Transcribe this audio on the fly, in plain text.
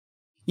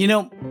You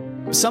know,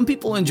 some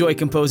people enjoy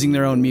composing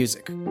their own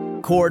music,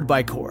 chord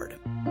by chord,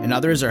 and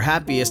others are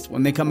happiest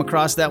when they come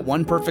across that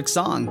one perfect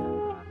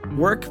song.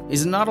 Work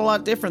is not a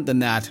lot different than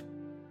that.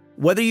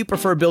 Whether you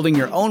prefer building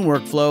your own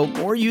workflow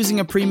or using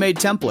a pre-made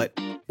template,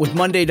 with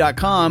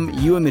Monday.com,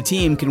 you and the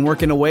team can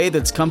work in a way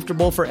that's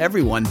comfortable for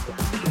everyone.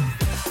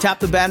 Tap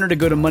the banner to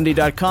go to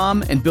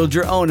Monday.com and build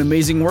your own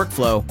amazing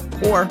workflow,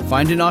 or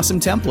find an awesome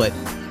template.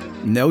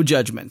 No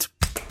judgment.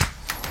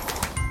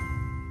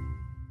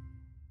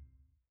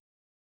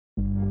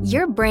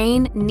 Your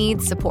brain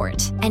needs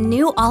support, and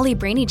new Ollie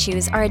Brainy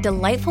Chews are a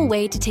delightful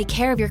way to take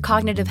care of your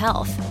cognitive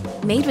health.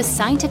 Made with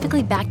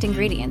scientifically backed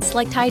ingredients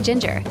like Thai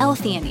ginger,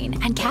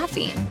 L-theanine, and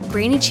caffeine,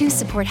 Brainy Chews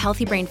support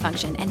healthy brain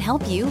function and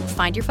help you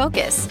find your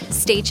focus,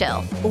 stay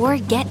chill, or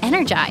get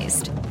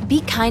energized.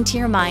 Be kind to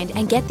your mind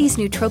and get these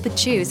nootropic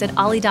chews at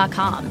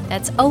ollie.com.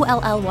 That's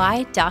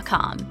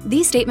OLLY.com.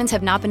 These statements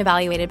have not been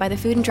evaluated by the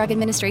Food and Drug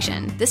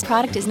Administration. This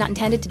product is not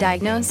intended to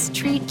diagnose,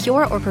 treat,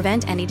 cure, or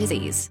prevent any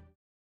disease.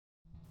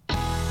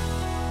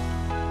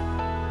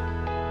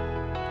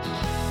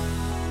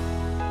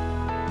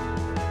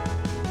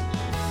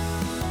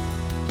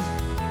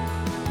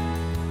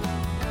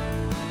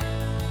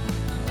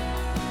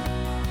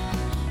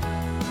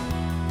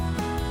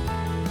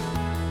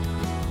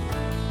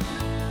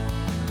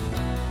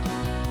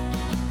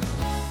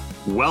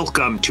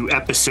 Welcome to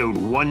episode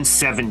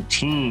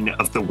 117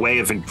 of the Way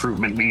of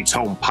Improvement Leads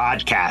Home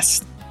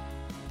podcast.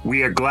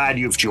 We are glad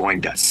you've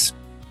joined us.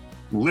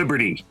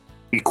 Liberty,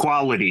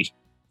 equality,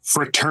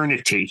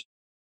 fraternity.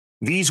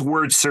 These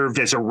words served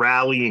as a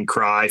rallying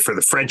cry for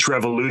the French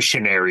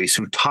revolutionaries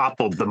who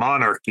toppled the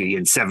monarchy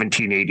in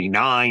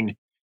 1789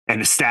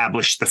 and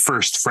established the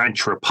First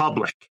French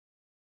Republic.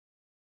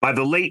 By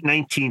the late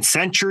 19th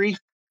century,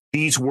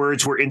 these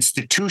words were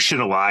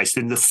institutionalized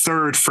in the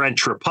Third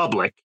French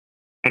Republic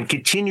and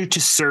continue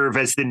to serve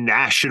as the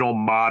national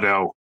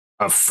motto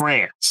of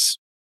France.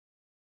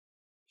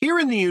 Here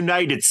in the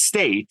United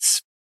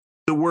States,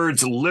 the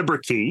words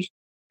liberty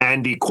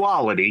and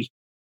equality,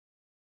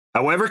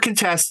 however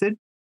contested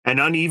and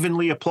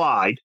unevenly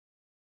applied,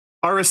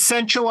 are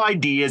essential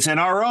ideas in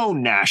our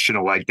own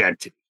national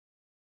identity.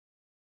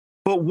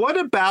 But what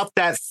about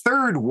that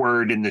third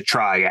word in the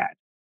triad,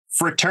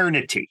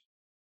 fraternity?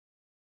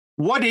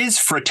 What is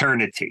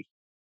fraternity?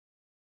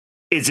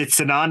 Is it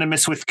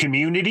synonymous with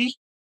community?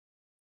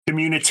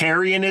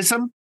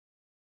 Communitarianism,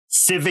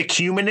 civic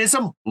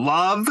humanism,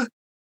 love,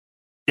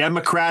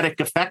 democratic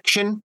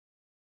affection?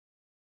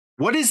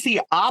 What is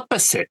the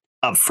opposite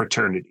of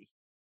fraternity?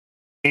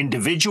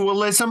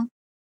 Individualism,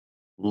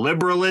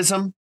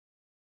 liberalism,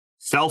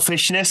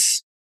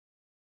 selfishness,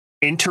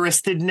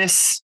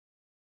 interestedness?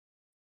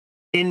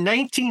 In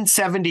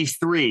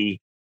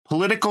 1973,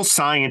 political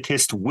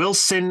scientist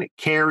Wilson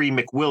Carey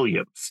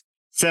McWilliams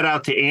set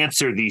out to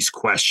answer these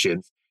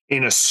questions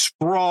in a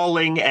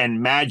sprawling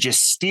and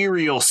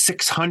magisterial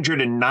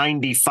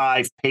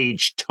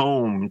 695-page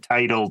tome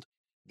titled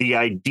The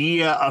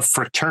Idea of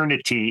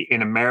Fraternity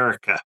in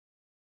America.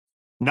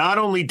 Not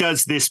only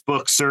does this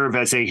book serve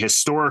as a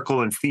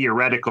historical and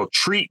theoretical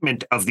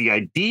treatment of the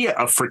idea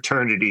of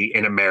fraternity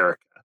in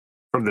America,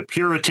 from the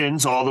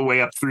Puritans all the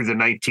way up through the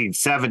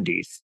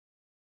 1970s,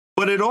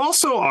 but it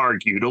also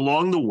argued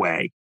along the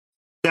way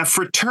that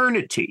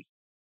fraternity,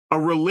 a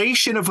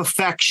relation of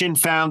affection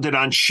founded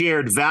on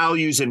shared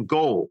values and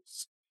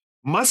goals,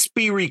 must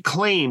be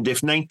reclaimed if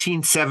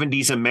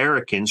 1970s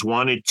Americans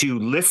wanted to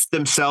lift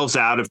themselves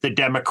out of the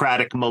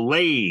democratic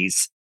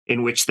malaise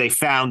in which they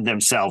found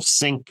themselves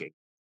sinking.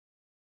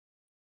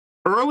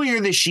 Earlier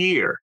this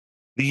year,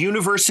 the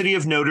University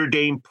of Notre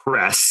Dame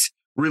Press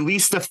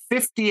released a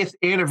 50th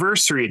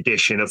anniversary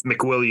edition of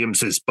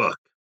McWilliams's book.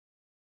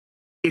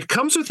 It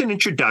comes with an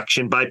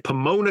introduction by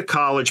Pomona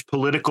College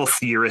political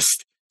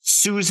theorist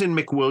Susan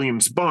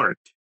McWilliams-Barnt,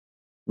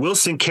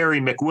 Wilson Carey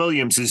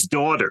McWilliams'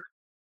 daughter.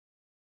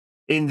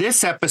 In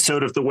this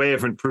episode of the Way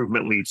of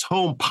Improvement Leads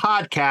Home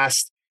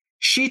podcast,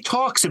 she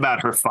talks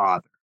about her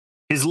father,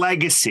 his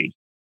legacy,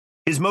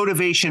 his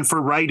motivation for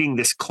writing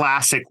this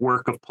classic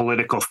work of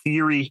political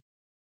theory,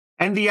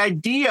 and the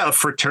idea of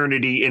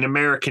fraternity in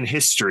American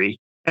history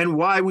and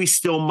why we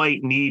still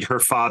might need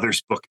her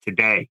father's book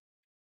today.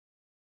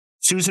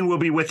 Susan will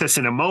be with us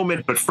in a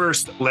moment, but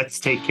first, let's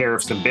take care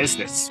of some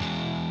business.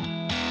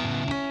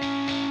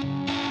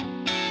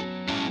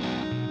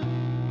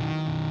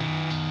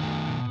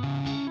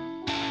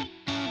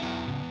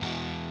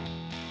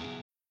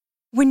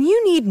 When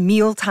you need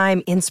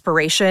mealtime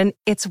inspiration,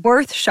 it's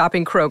worth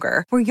shopping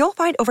Kroger, where you'll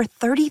find over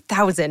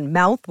 30,000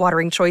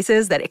 mouth-watering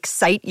choices that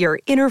excite your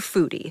inner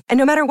foodie. And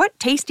no matter what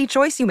tasty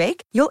choice you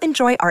make, you'll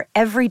enjoy our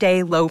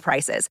everyday low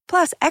prices,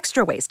 plus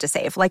extra ways to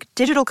save, like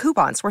digital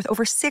coupons worth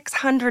over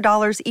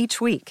 $600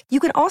 each week. You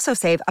can also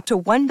save up to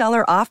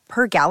 $1 off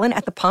per gallon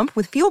at the pump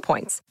with fuel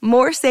points.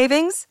 More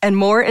savings and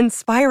more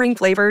inspiring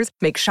flavors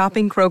make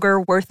shopping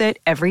Kroger worth it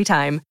every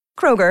time.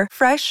 Kroger,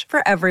 fresh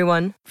for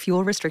everyone.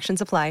 Fuel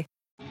restrictions apply.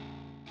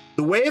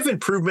 The Way of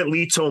Improvement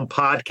Leads Home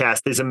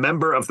podcast is a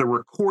member of the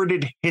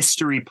Recorded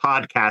History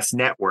Podcast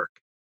Network.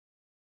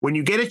 When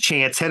you get a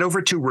chance, head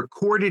over to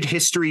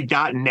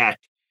recordedhistory.net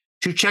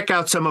to check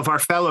out some of our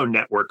fellow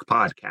network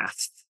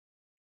podcasts.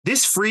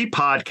 This free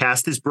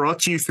podcast is brought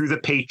to you through the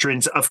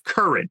patrons of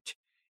Current,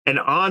 an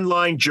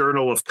online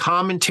journal of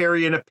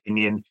commentary and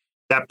opinion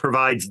that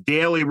provides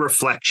daily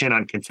reflection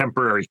on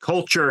contemporary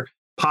culture,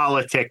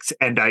 politics,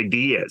 and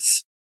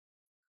ideas.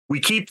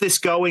 We keep this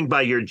going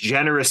by your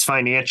generous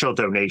financial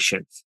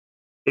donations.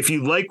 If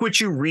you like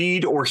what you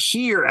read or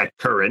hear at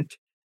Current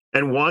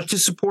and want to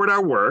support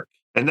our work,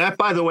 and that,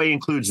 by the way,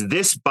 includes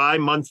this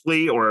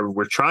bi-monthly, or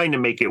we're trying to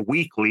make it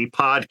weekly,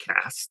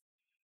 podcast,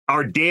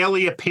 our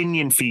daily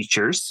opinion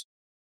features,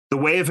 the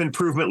Way of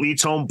Improvement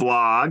Leads Home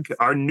blog,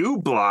 our new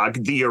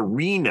blog, The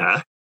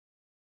Arena,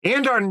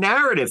 and our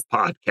narrative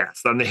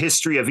podcast on the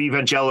history of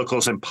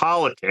evangelicals and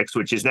politics,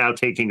 which is now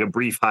taking a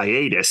brief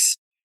hiatus,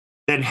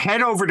 then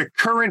head over to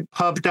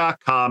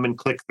currentpub.com and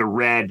click the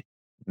red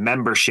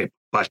membership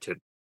button.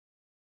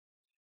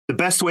 The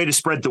best way to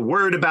spread the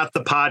word about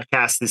the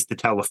podcast is to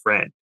tell a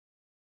friend.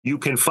 You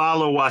can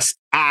follow us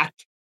at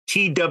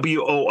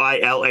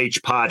TWOILH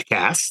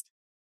Podcast.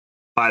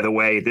 By the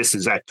way, this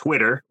is at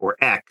Twitter or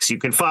X. You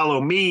can follow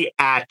me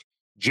at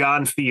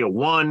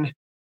JohnFia1,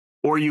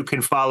 or you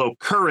can follow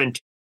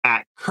Current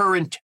at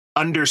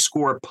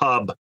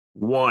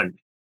current_pub1.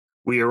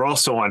 We are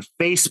also on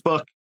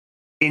Facebook,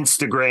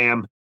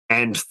 Instagram,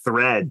 and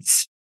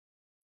Threads.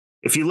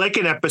 If you like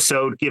an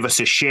episode, give us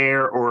a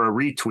share or a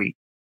retweet.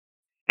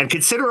 And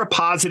consider a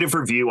positive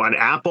review on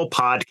Apple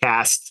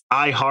Podcasts,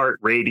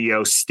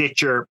 iHeartRadio,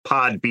 Stitcher,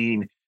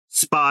 Podbean,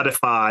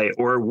 Spotify,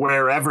 or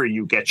wherever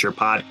you get your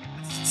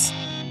podcasts.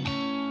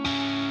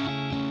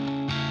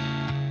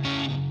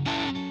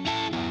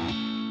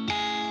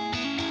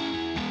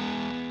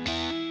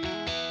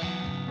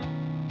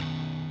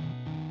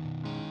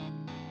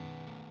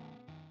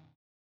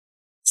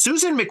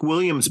 Susan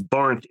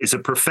McWilliams-Barnt is a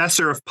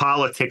professor of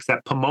politics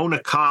at Pomona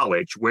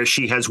College, where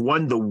she has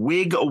won the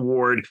Whig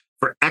Award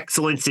for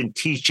Excellence in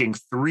Teaching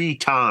 3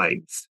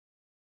 times.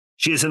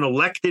 She is an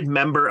elected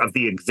member of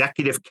the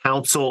Executive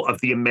Council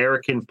of the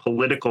American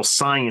Political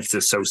Science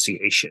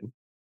Association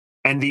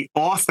and the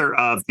author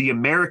of The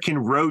American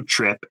Road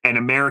Trip and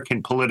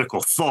American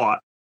Political Thought,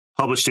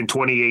 published in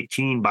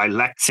 2018 by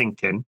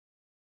Lexington,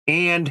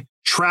 and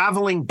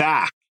Traveling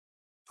Back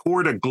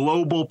Toward a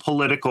Global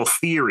Political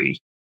Theory,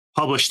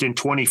 published in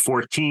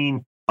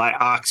 2014 by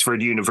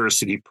Oxford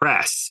University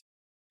Press.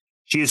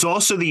 She is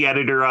also the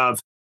editor of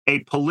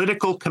A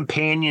Political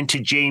Companion to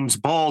James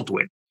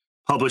Baldwin,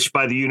 published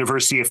by the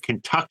University of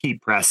Kentucky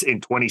Press in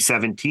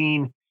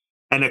 2017,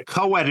 and a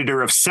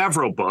co-editor of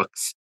several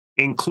books,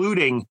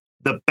 including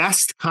The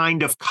Best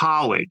Kind of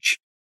College,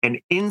 An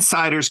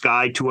Insider's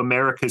Guide to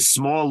America's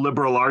Small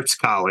Liberal Arts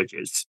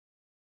Colleges.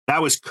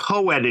 That was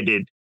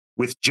co-edited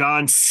with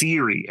John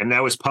Seary, and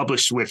that was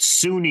published with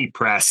SUNY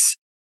Press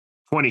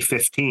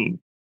 2015.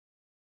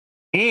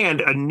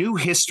 And A New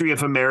History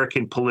of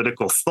American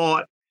Political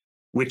Thought,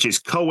 which is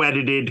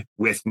co-edited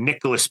with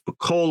Nicholas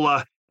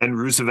Bucola and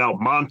Roosevelt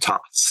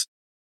Montas.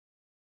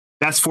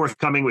 That's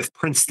forthcoming with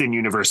Princeton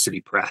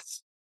University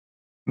Press.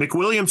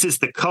 McWilliams is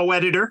the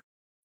co-editor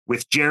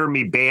with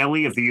Jeremy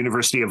Bailey of the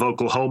University of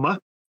Oklahoma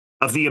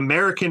of the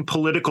American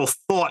Political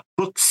Thought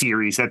book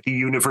series at the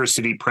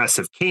University Press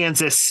of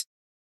Kansas,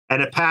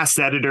 and a past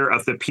editor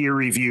of the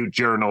peer-reviewed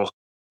journal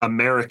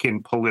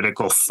American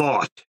Political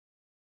Thought.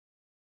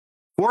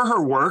 For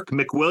her work,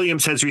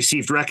 McWilliams has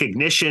received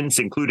recognitions,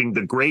 including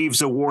the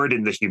Graves Award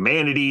in the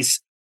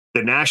Humanities,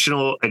 the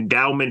National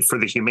Endowment for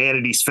the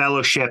Humanities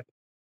Fellowship,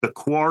 the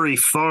Quarry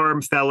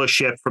Farm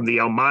Fellowship from the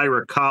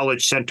Elmira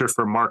College Center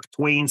for Mark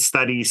Twain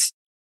Studies,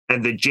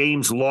 and the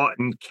James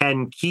Lawton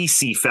Ken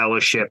Kesey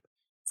Fellowship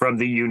from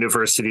the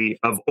University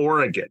of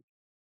Oregon.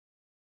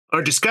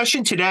 Our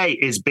discussion today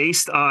is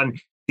based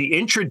on the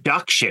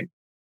introduction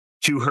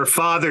to her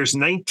father's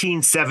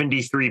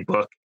 1973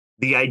 book,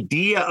 The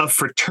Idea of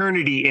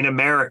Fraternity in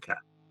America,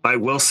 by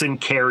Wilson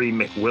Carey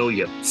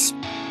McWilliams.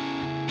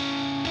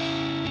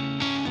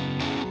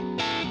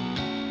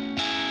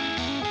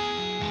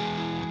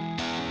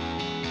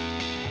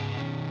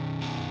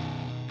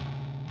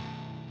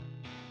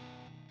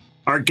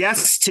 Our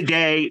guest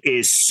today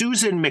is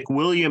Susan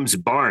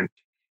McWilliams-Barnt.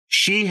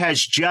 She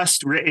has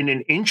just written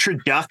an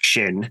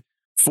introduction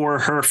for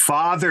her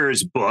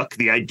father's book,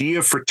 The Idea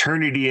of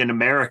Fraternity in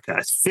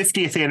America's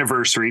 50th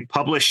anniversary,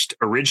 published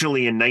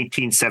originally in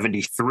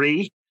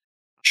 1973.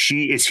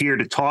 She is here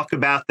to talk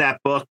about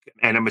that book,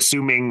 and I'm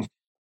assuming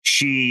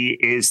she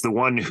is the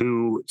one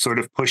who sort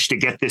of pushed to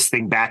get this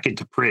thing back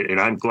into print,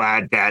 and I'm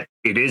glad that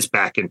it is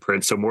back in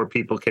print so more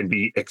people can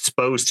be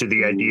exposed to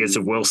the ideas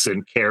of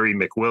Wilson Carey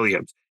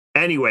McWilliams.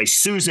 Anyway,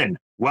 Susan,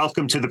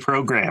 welcome to the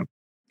program.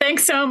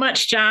 Thanks so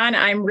much, John.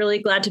 I'm really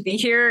glad to be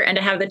here and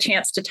to have the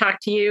chance to talk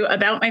to you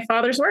about my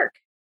father's work.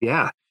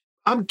 Yeah.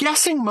 I'm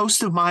guessing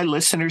most of my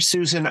listeners,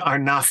 Susan, are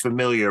not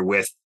familiar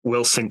with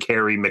Wilson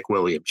Carey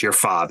McWilliams, your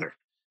father.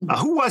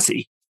 Who was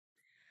he?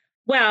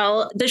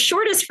 Well, the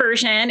shortest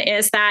version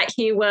is that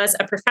he was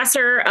a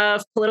professor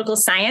of political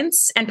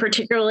science and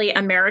particularly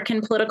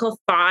American political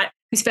thought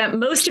who spent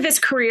most of his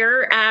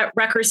career at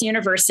Rutgers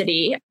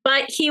University,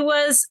 but he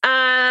was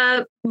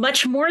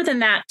much more than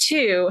that,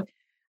 too.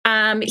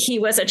 He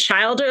was a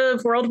child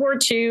of World War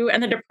II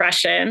and the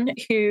Depression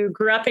who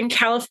grew up in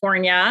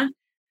California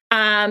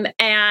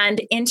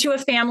and into a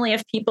family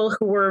of people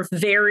who were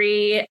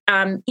very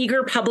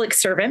eager public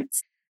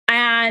servants.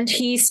 And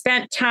he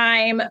spent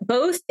time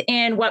both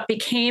in what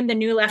became the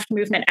New Left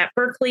movement at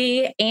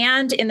Berkeley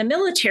and in the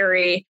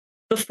military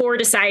before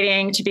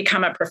deciding to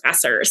become a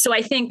professor. So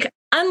I think,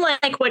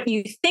 unlike what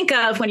you think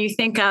of when you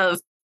think of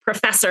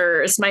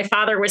professors, my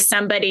father was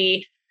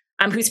somebody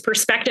whose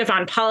perspective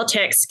on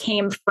politics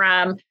came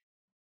from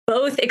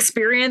both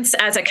experience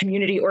as a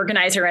community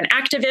organizer and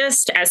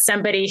activist, as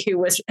somebody who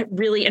was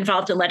really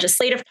involved in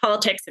legislative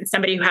politics, and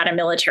somebody who had a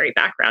military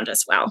background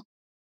as well.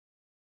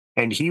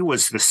 And he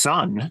was the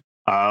son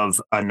of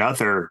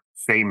another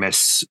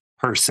famous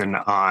person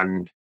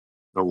on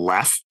the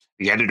left,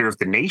 the editor of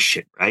The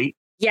Nation, right?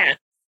 Yeah.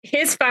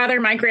 His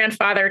father, my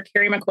grandfather,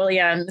 Terry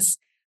McWilliams,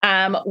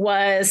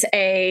 was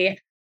a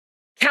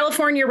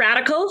California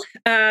radical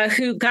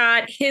who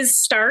got his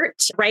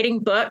start writing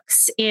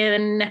books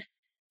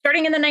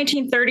starting in the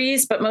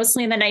 1930s, but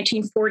mostly in the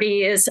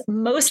 1940s,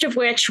 most of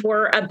which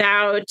were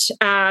about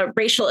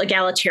racial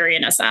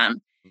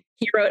egalitarianism.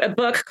 He wrote a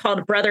book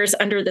called Brothers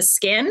Under the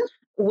Skin,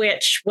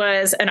 which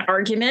was an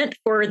argument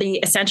for the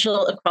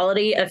essential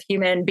equality of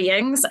human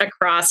beings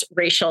across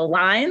racial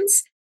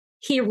lines.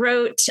 He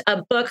wrote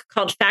a book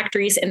called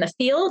Factories in the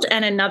Field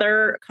and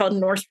another called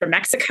North from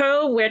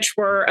Mexico, which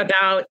were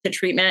about the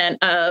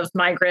treatment of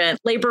migrant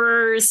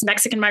laborers,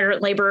 Mexican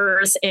migrant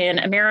laborers in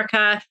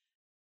America.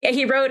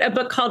 He wrote a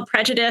book called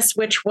Prejudice,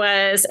 which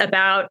was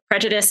about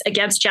prejudice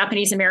against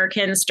Japanese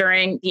Americans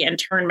during the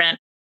internment.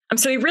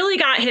 So he really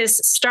got his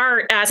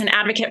start as an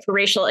advocate for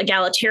racial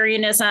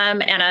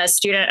egalitarianism and a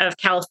student of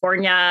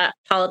California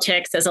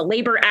politics as a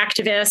labor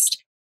activist.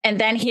 And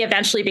then he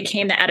eventually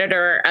became the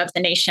editor of The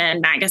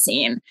Nation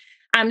magazine.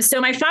 So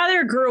my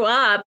father grew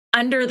up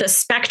under the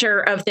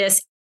specter of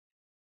this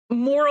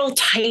moral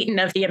titan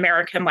of the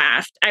American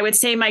left. I would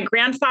say my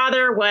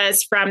grandfather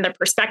was from the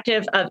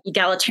perspective of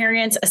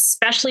egalitarians,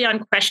 especially on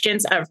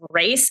questions of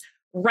race,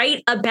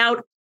 right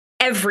about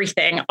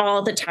everything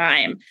all the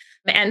time.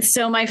 And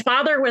so my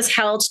father was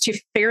held to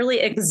fairly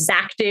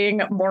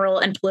exacting moral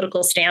and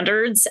political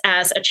standards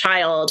as a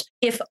child,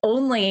 if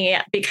only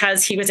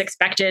because he was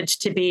expected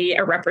to be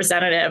a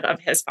representative of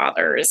his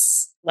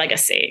father's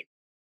legacy.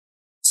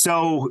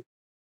 So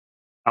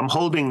I'm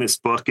holding this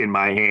book in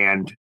my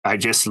hand. I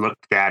just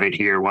looked at it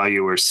here while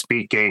you were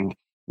speaking.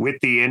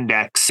 With the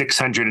index,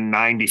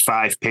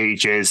 695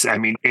 pages. I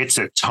mean, it's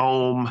a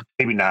tome,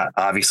 maybe not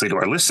obviously to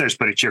our listeners,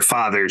 but it's your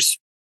father's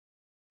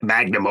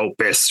magnum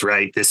opus,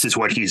 right? This is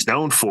what he's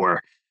known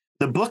for.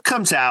 The book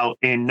comes out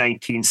in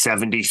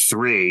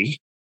 1973,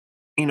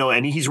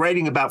 and he's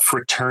writing about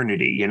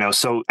fraternity,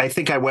 So I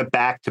think I went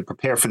back to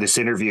prepare for this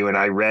interview and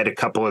I read a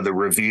couple of the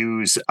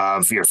reviews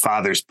of your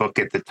father's book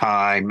at the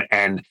time.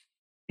 And,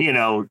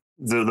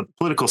 the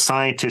political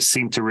scientists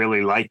seem to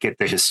really like it.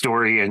 The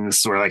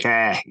historians were like,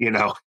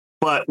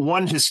 But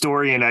one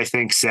historian, I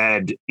think,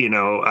 said,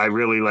 I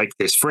really like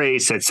this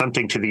phrase, said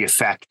something to the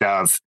effect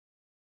of,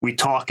 we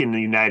talk in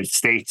the United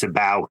States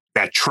about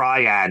that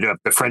triad of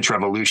the French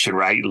Revolution,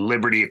 right?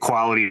 Liberty,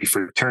 equality,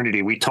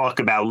 fraternity. We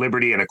talk about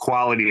liberty and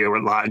equality a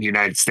lot in the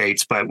United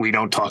States, but we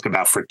don't talk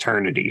about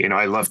fraternity.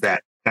 I love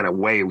that kind of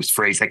way it was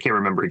phrased. I can't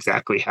remember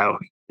exactly how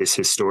this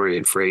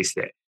historian phrased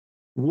it.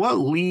 What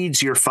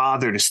leads your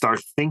father to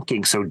start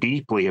thinking so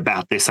deeply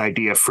about this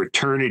idea of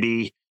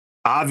fraternity?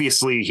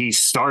 Obviously,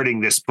 he's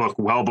starting this book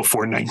well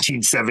before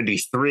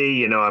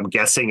 1973. I'm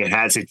guessing it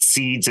has its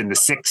seeds in the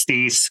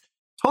 60s.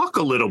 Talk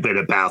a little bit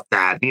about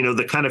that,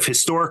 the kind of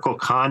historical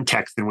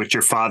context in which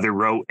your father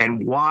wrote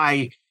and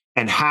why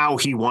and how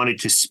he wanted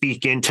to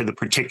speak into the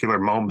particular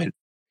moment.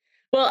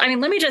 Well,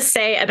 let me just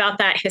say about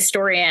that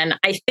historian,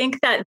 I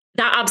think that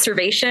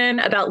observation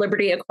about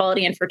liberty,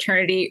 equality, and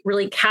fraternity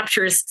really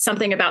captures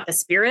something about the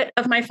spirit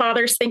of my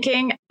father's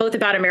thinking, both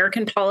about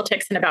American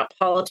politics and about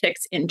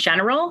politics in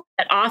general.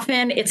 That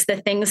often it's the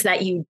things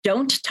that you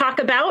don't talk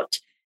about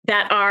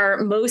that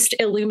are most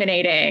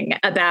illuminating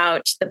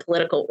about the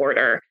political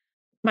order.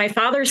 My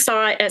father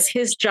saw it as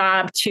his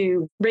job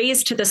to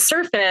raise to the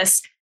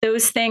surface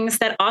those things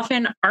that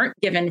often aren't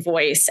given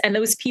voice and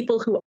those people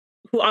who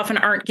often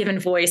aren't given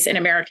voice in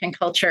American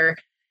culture.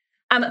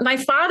 My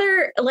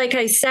father, like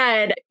I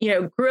said,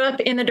 grew up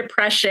in the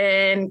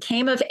Depression,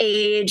 came of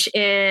age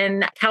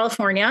in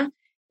California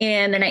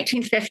in the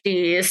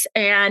 1950s,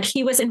 and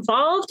he was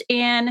involved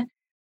in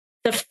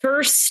the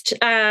first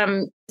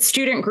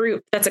student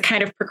group that's a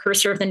kind of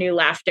precursor of the New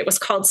Left. It was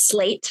called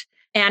Slate.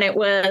 And it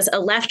was a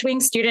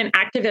left-wing student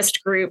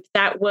activist group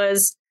that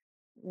was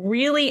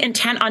really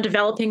intent on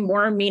developing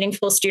more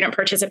meaningful student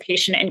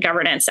participation and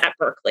governance at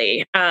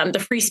Berkeley.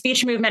 The free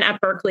speech movement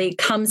at Berkeley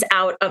comes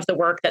out of the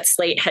work that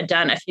Slate had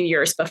done a few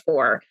years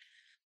before.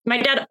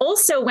 My dad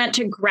also went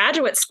to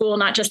graduate school,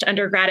 not just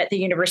undergrad, at the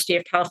University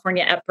of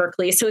California at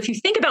Berkeley. So if you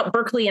think about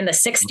Berkeley in the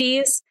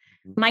 60s,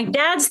 My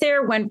dad's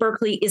there when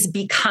Berkeley is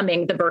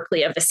becoming the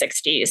Berkeley of the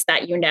 60s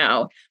that you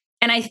know.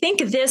 And I think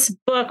this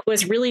book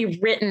was really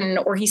written,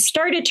 or he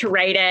started to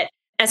write it,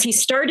 as he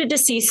started to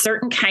see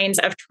certain kinds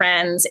of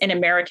trends in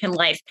American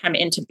life come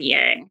into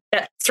being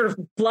that sort of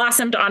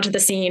blossomed onto the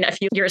scene a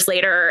few years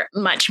later,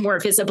 much more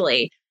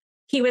visibly.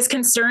 He was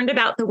concerned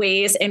about the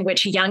ways in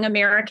which young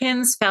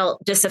Americans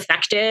felt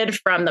disaffected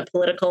from the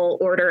political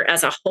order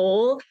as a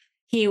whole.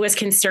 He was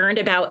concerned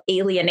about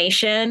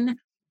alienation.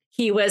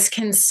 He was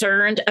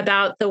concerned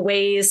about the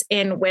ways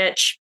in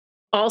which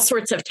all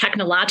sorts of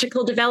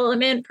technological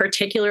development,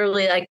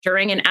 particularly like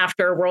during and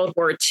after World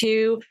War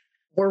II,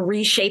 were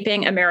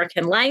reshaping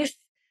American life.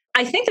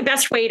 I think the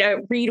best way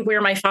to read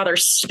where my father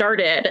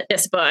started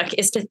this book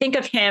is to think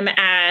of him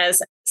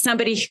as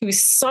somebody who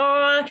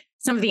saw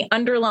some of the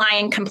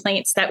underlying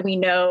complaints that we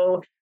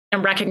know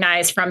and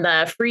recognize from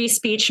the free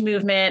speech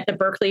movement, the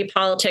Berkeley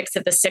politics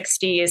of the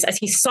 60s, as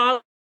he saw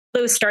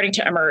those starting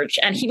to emerge.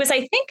 And he was,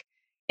 I think,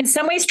 in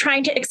some ways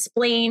trying to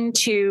explain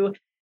to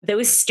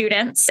those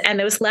students and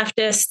those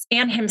leftists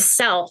and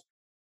himself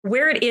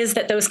where it is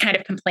that those kind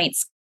of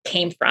complaints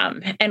came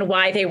from and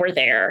why they were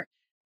there.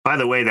 By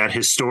the way, that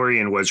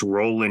historian was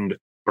Roland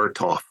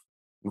Berthoff,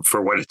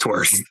 for what it's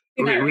worth.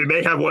 Yeah. We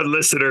may have one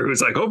listener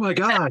who's like, oh my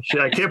gosh,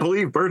 I can't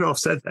believe Berthoff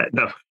said that.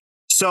 No.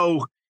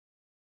 So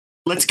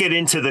let's get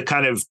into the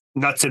kind of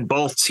nuts and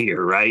bolts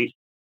here, right?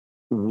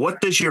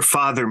 What does your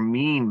father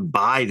mean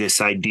by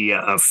this idea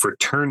of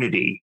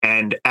fraternity?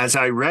 And as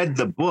I read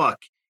the book,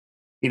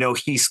 you know,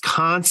 he's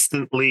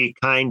constantly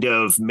kind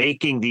of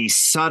making these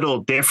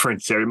subtle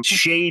differences,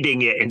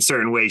 shading it in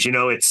certain ways. You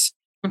know, it's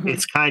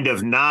kind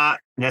of not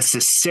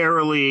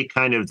necessarily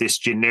kind of this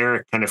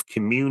generic kind of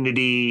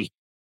community.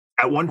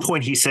 At one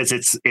point, he says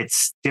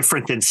it's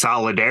different than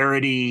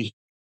solidarity.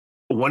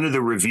 One of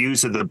the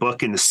reviews of the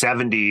book in the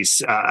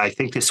 70s, I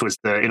think this was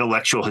the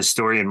intellectual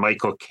historian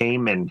Michael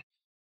Kamen,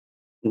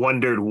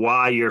 wondered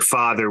why your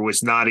father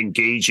was not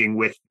engaging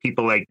with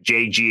people like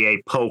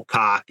J.G.A.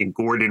 Pocock and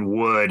Gordon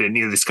Wood and,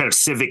 you know, this kind of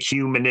civic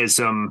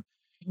humanism,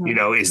 you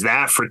know, is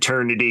that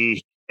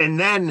fraternity? And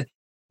then,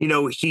 you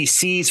know, he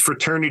sees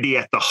fraternity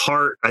at the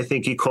heart, I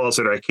think he calls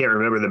it, or I can't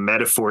remember the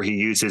metaphor he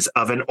uses,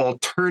 of an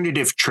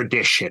alternative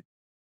tradition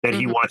that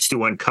he wants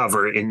to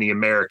uncover in the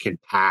American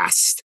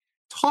past.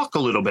 Talk a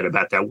little bit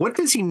about that. What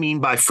does he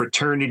mean by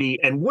fraternity?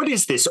 And what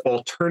is this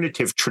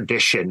alternative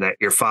tradition that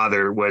your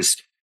father was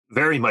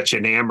very much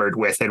enamored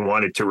with and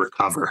wanted to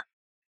recover?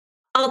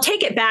 I'll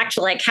take it back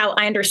to like how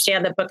I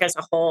understand the book as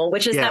a whole,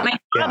 which is that my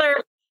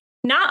father,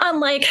 not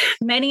unlike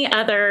many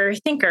other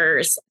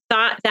thinkers,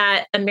 thought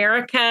that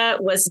America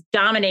was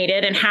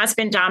dominated and has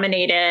been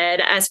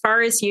dominated, as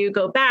far as you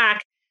go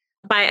back,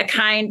 by a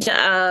kind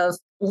of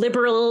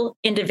liberal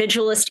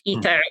individualist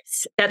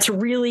ethos that's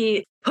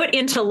really put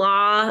into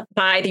law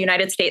by the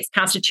United States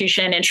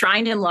Constitution,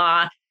 enshrined in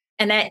law.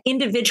 And that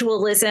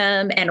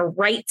individualism and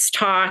rights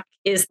talk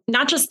is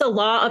not just the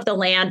law of the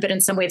land, but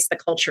in some ways the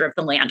culture of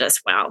the land as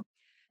well.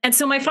 And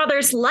so my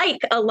father's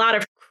like a lot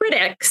of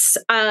critics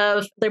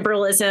of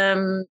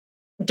liberalism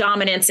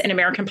dominance in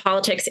American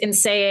politics in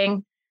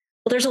saying,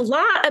 well, there's a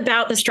lot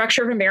about the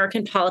structure of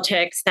American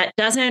politics that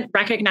doesn't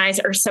recognize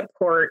or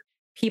support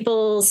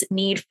people's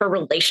need for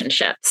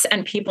relationships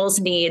and people's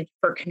need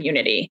for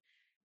community.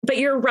 But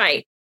you're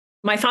right.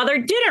 My father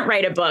didn't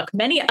write a book.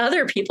 Many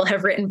other people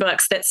have written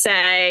books that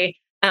say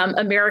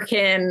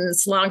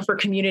Americans long for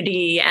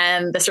community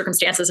and the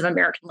circumstances of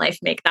American life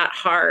make that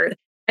hard.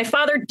 My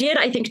father did,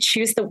 I think,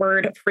 choose the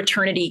word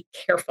fraternity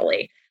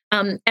carefully,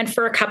 and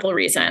for a couple of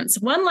reasons.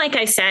 One, like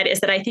I said,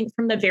 is that I think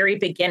from the very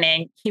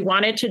beginning, he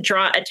wanted to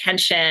draw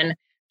attention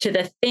to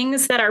the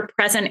things that are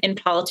present in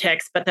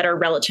politics, but that are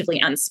relatively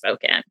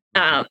unspoken.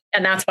 And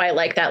that's why I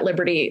like that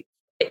liberty,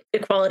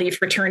 equality,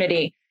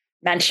 fraternity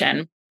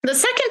mention. The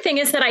second thing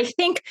is that I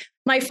think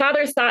my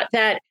father thought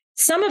that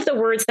some of the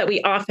words that we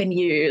often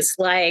use,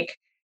 like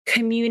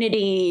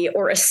community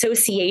or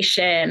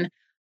association,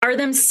 are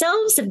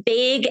themselves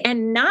vague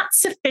and not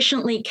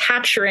sufficiently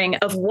capturing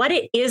of what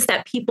it is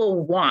that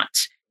people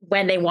want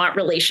when they want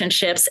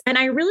relationships. And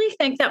I really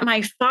think that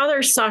my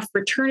father saw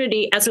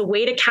fraternity as a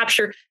way to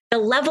capture the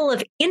level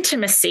of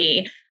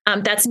intimacy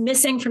that's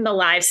missing from the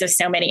lives of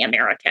so many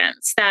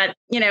Americans. That,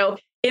 you know,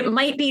 it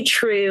might be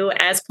true,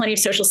 as plenty of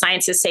social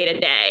sciences say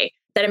today,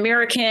 that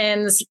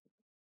Americans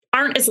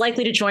aren't as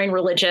likely to join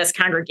religious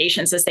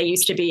congregations as they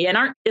used to be and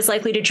aren't as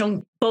likely to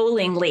join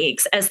bowling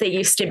leagues as they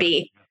used to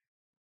be.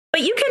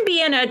 But you can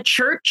be in a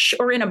church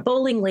or in a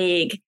bowling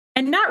league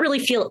and not really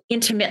feel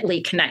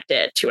intimately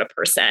connected to a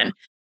person.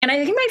 And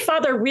I think my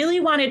father really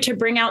wanted to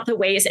bring out the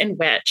ways in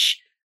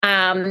which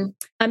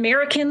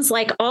Americans,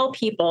 like all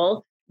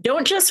people,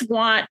 don't just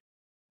want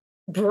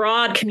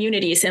broad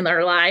communities in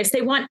their lives.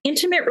 They want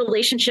intimate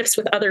relationships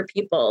with other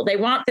people. They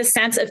want the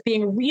sense of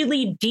being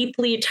really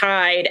deeply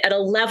tied at a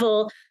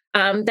level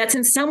that's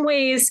in some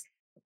ways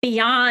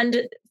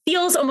beyond,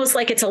 feels almost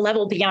like it's a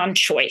level beyond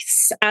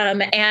choice.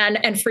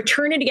 And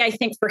fraternity, I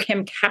think, for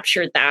him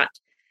captured that.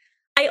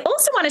 I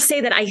also want to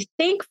say that I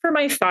think for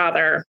my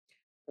father,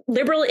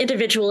 liberal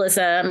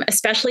individualism,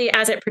 especially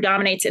as it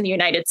predominates in the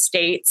United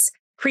States,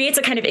 creates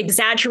a kind of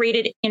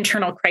exaggerated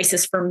internal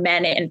crisis for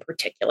men in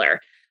particular.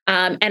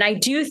 And I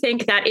do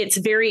think that it's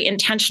very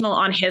intentional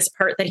on his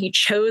part that he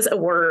chose a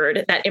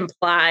word that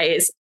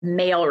implies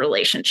male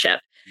relationship.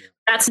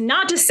 That's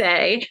not to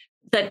say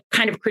the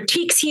kind of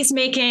critiques he's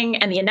making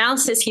and the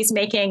analysis he's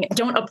making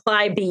don't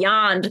apply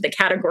beyond the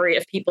category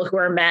of people who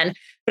are men.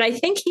 But I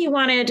think he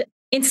wanted,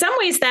 in some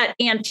ways, that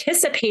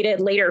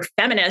anticipated later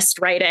feminist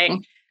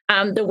writing,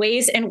 the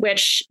ways in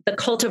which the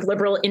cult of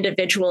liberal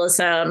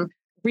individualism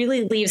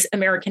really leaves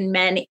American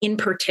men in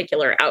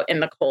particular out in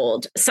the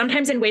cold,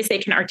 sometimes in ways they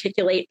can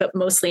articulate, but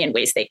mostly in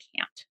ways they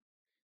can't.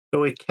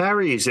 So it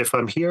carries, if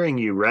I'm hearing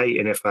you right,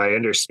 and if I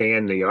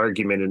understand the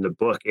argument in the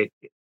book,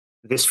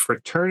 this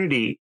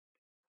fraternity,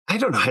 I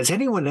don't know, has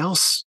anyone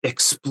else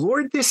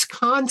explored this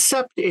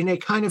concept in a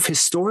kind of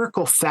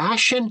historical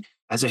fashion?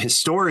 As a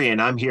historian,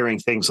 I'm hearing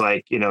things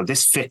like,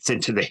 this fits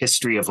into the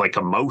history of like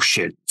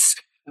emotions,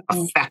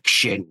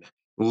 affection,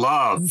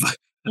 love.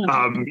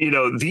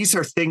 These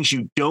are things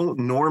you don't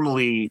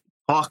normally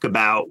talk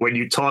about when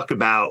you talk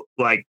about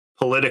like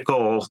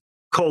political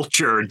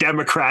culture,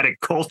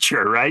 democratic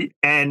culture, right?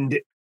 And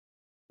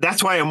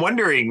that's why I'm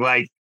wondering,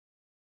 like,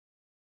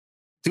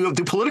 do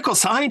political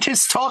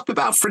scientists talk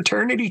about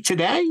fraternity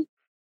today?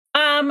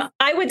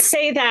 I would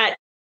say that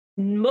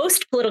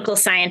most political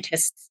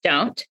scientists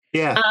don't.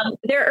 Yeah.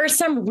 There are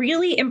some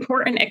really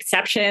important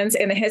exceptions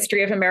in the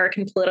history of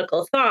American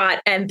political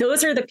thought, and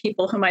those are the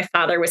people who my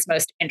father was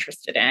most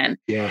interested in.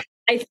 Yeah.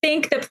 I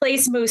think the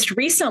place most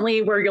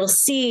recently where you'll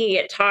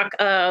see talk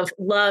of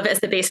love as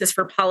the basis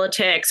for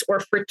politics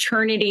or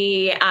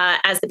fraternity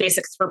as the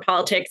basis for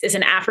politics is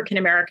in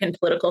African-American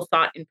political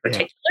thought in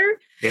particular.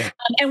 Yeah.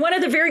 And one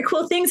of the very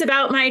cool things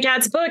about my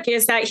dad's book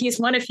is that he's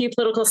one of few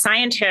political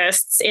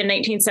scientists in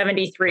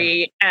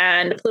 1973,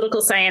 and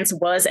political science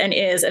was and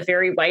is a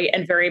very white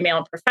and very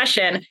male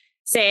profession,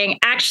 saying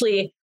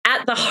actually,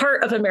 at the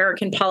heart of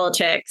American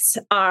politics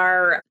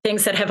are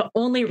things that have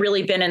only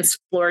really been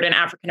explored in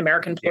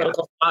African-American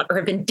political thought, or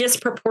have been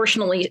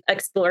disproportionately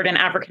explored in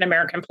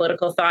African-American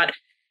political thought.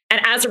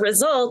 And as a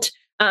result,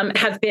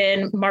 have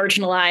been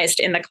marginalized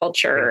in the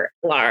culture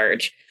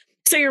large.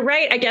 So you're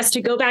right, I guess,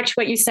 to go back to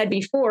what you said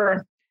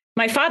before,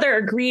 my father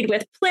agreed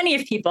with plenty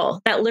of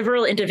people that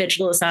liberal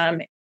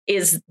individualism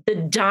is the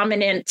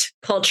dominant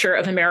culture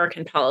of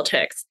American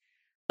politics.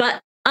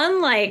 But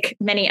unlike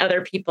many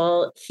other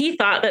people, he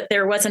thought that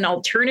there was an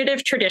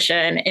alternative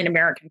tradition in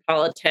American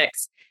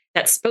politics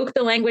that spoke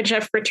the language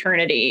of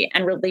fraternity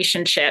and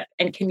relationship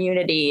and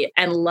community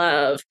and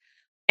love,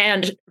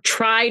 and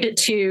tried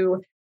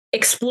to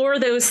explore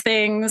those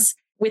things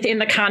within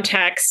the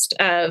context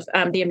of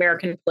the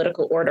American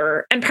political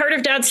order. And part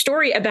of Dad's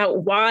story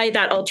about why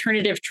that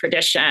alternative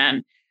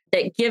tradition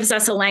that gives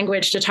us a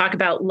language to talk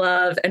about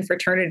love and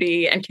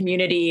fraternity and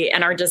community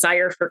and our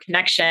desire for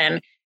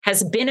connection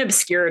has been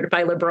obscured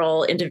by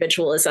liberal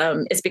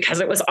individualism is because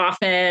it was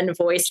often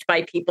voiced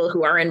by people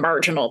who are in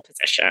marginal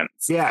positions.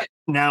 Yeah.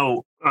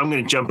 Now, I'm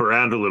going to jump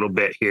around a little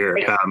bit here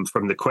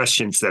from the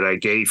questions that I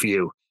gave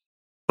you.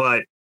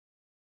 But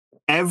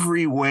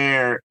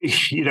everywhere,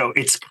 to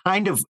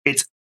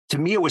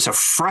me, it was a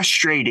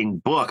frustrating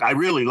book. I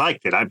really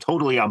liked it. I'm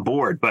totally on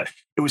board. But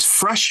it was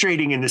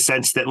frustrating in the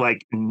sense that,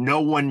 like, no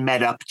one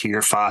met up to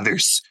your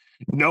father's.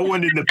 No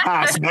one in the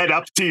past met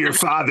up to your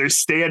father's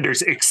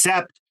standards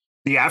except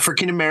the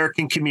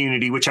African-American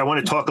community, which I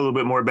want to talk a little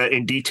bit more about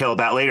in detail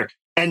about later,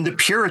 and the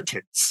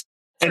Puritans.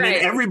 And then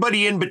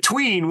everybody in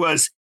between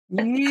was,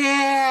 but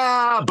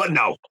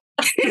no.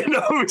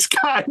 It's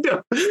kind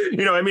of,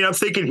 I'm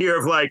thinking here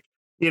of like,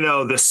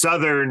 the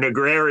Southern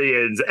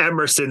agrarians,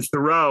 Emerson,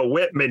 Thoreau,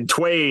 Whitman,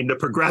 Twain, the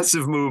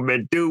progressive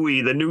movement,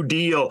 Dewey, the New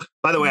Deal.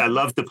 By the way, I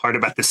love the part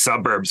about the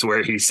suburbs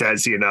where he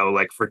says,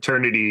 like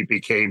fraternity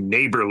became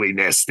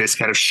neighborliness, this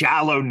kind of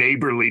shallow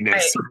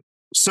neighborliness. Right.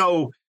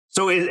 So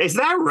is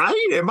that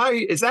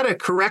right? Is that a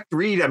correct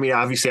read? I mean,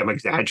 obviously I'm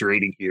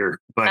exaggerating here,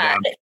 but that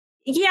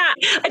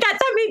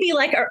may be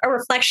like a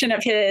reflection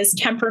of his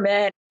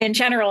temperament in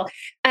general.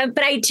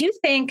 But I do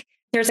think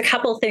there's a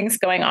couple things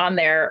going on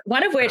there.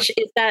 One of which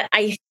is that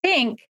I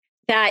think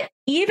that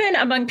even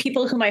among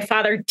people who my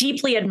father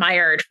deeply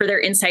admired for their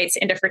insights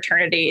into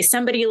fraternity,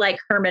 somebody like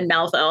Herman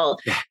Melville,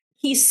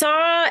 he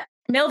saw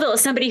Melville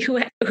as somebody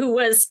who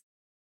was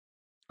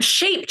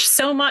shaped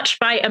so much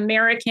by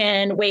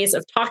American ways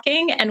of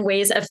talking and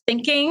ways of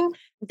thinking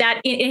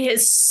that in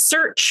his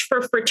search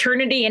for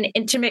fraternity and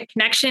intimate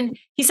connection,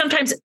 he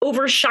sometimes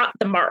overshot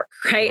the mark,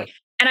 right?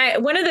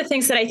 And one of the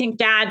things that I think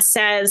Dad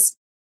says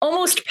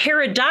almost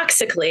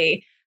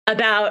paradoxically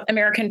about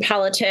American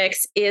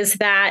politics is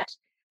that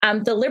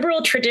the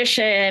liberal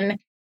tradition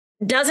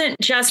doesn't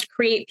just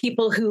create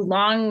people who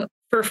long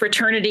for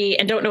fraternity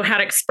and don't know how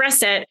to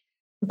express it,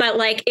 but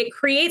like it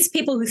creates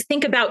people who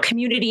think about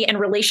community and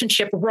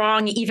relationship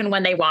wrong even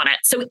when they want it.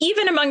 So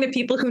even among the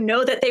people who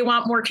know that they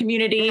want more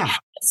community,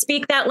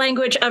 speak that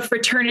language of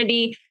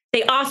fraternity,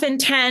 they often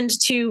tend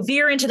to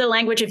veer into the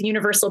language of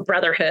universal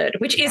brotherhood,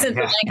 which isn't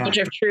the language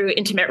of true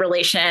intimate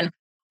relation.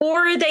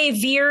 or they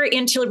veer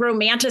into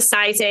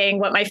romanticizing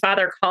what my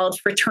father called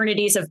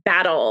fraternities of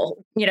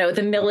battle,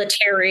 the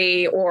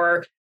military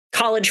or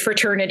college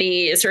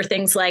fraternities or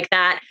things like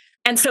that.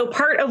 And so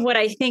part of what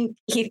I think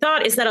he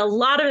thought is that a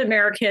lot of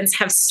Americans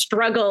have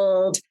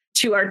struggled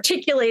to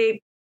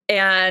articulate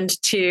and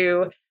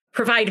to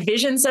provide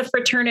visions of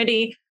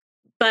fraternity,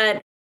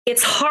 but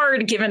it's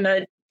hard given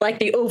the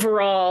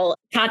overall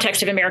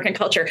context of American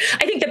culture.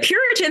 I think the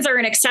Puritans are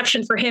an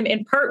exception for him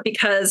in part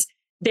because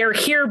they're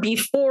here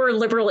before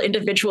liberal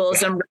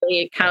individualism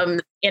really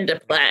comes into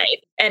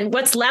play. And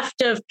what's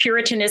left of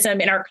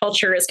Puritanism in our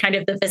culture is kind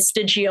of the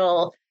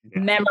vestigial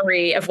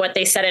memory of what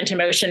they set into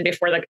motion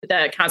before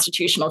the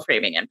constitutional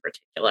framing in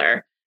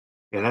particular.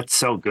 Yeah, that's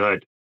so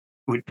good.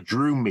 What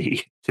drew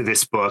me to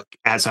this book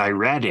as I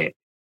read it,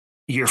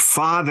 your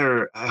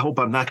father, I hope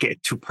I'm not getting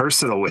too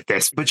personal with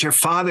this, but your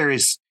father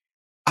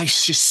I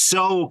just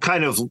so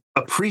kind of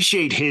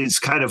appreciate his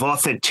kind of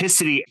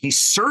authenticity.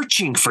 He's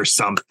searching for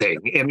something.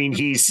 I mean,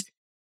 he's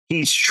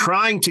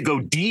trying to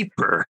go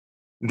deeper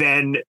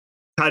than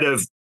kind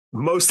of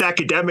most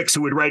academics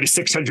who would write a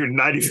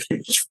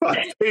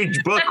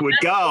 695-page book would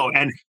go.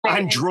 And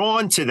I'm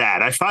drawn to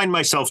that. I find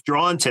myself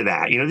drawn to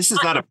that. This is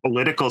not a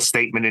political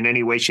statement in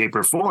any way, shape,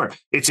 or form.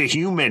 It's a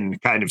human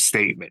kind of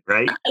statement,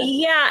 right?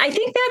 Yeah, I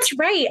think that's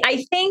right.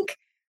 I think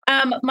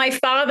my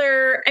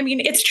father,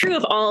 it's true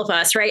of all of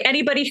us, right?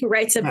 Anybody who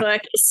writes a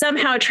book is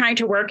somehow trying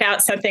to work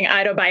out something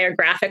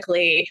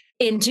autobiographically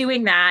in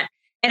doing that.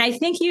 And I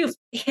think you've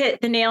hit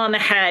the nail on the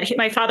head.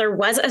 My father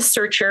was a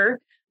searcher.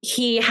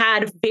 He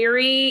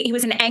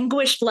was an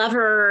anguished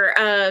lover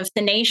of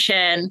the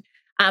nation.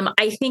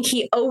 I think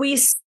he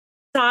always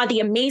saw the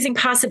amazing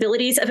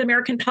possibilities of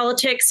American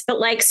politics, but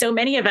like so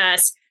many of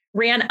us,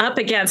 ran up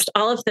against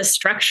all of the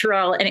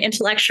structural and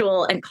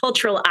intellectual and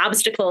cultural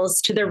obstacles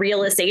to the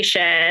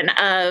realization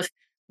of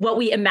what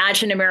we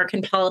imagine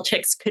American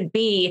politics could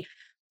be.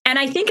 And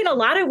I think in a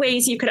lot of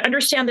ways, you could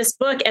understand this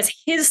book as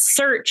his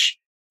search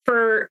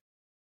for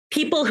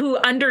people who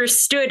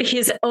understood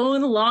his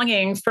own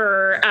longing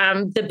for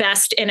the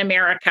best in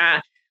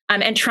America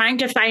and trying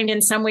to find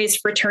in some ways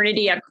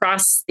fraternity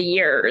across the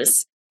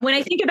years. When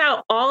I think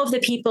about all of the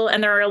people,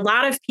 and there are a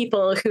lot of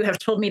people who have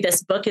told me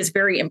this book is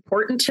very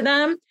important to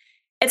them,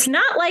 it's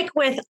not like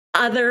with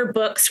other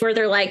books where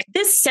they're like,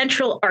 this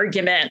central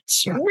argument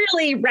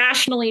really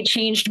rationally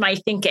changed my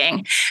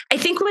thinking. I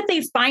think what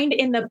they find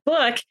in the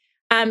book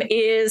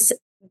is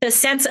the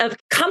sense of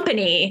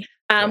company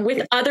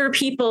with other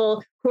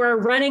people who are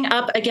running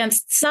up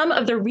against some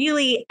of the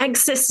really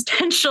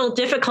existential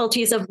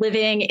difficulties of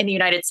living in the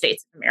United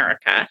States of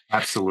America.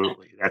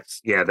 Absolutely.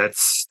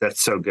 That's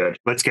so good.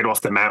 Let's get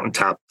off the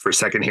mountaintop for a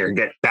second here and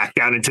get back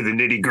down into the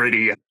nitty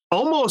gritty.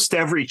 Almost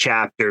every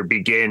chapter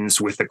begins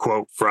with a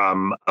quote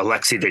from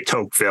Alexis de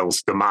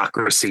Tocqueville's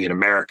Democracy in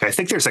America. I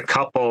think there's a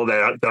couple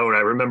that don't. I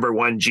remember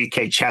one,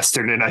 G.K.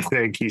 Chesterton, I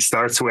think he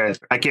starts with.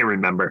 I can't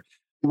remember.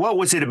 What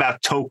was it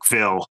about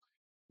Tocqueville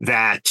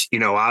that,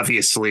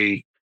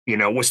 obviously,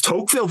 was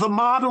Tocqueville the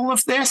model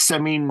of this? I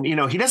mean,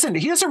 he doesn't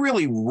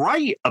really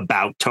write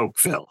about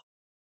Tocqueville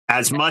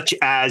as much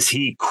as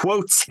he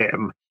quotes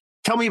him.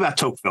 Tell me about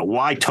Tocqueville.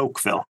 Why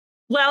Tocqueville?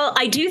 Well,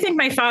 I do think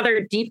my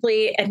father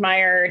deeply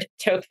admired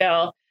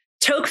Tocqueville.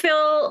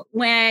 Tocqueville,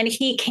 when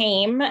he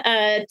came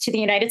to the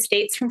United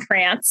States from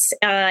France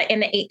in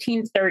the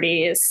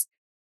 1830s,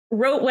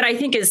 wrote what I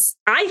think is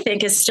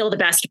still the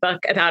best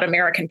book about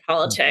American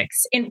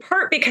politics, in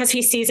part because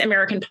he sees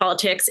American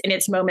politics in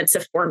its moments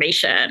of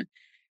formation.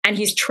 And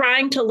he's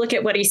trying to look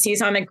at what he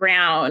sees on the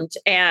ground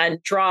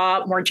and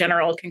draw more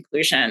general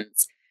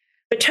conclusions.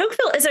 But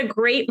Tocqueville is a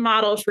great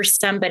model for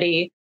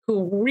somebody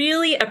who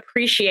really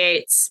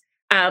appreciates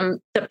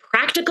the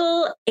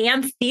practical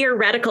and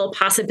theoretical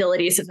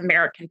possibilities of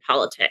American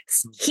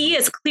politics. He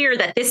is clear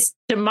that this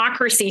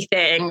democracy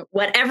thing,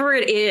 whatever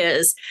it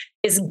is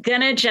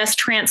going to just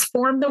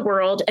transform the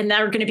world. And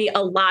there are going to be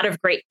a lot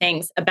of great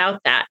things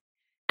about that.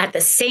 At the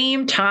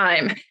same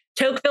time,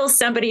 Tocqueville's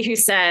somebody who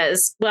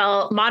says,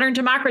 well, modern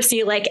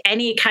democracy, like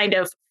any kind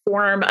of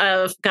form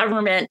of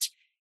government,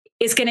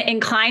 is going to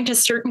incline to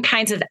certain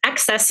kinds of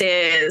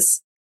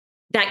excesses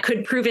that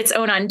could prove its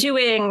own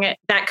undoing,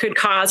 that could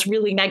cause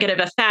really negative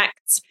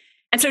effects.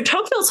 And so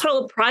Tocqueville's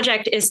whole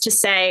project is to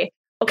say,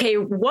 okay,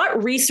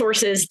 what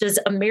resources does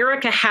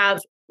America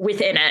have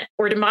within it,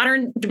 or do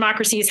modern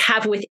democracies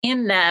have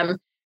within them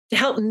to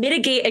help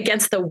mitigate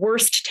against the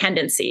worst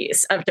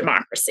tendencies of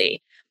democracy?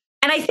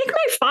 And I think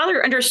my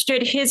father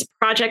understood his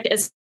project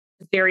as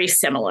very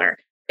similar.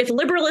 If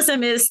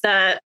liberalism is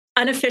the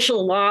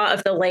unofficial law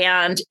of the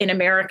land in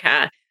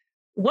America,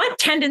 what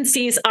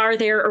tendencies are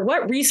there, or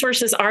what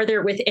resources are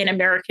there within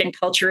American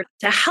culture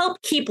to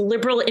help keep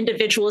liberal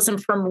individualism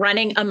from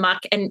running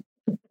amok and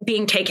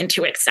being taken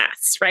to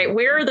excess, right?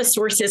 Where are the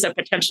sources of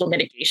potential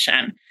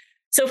mitigation?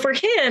 So for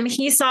him,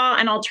 he saw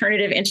an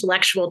alternative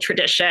intellectual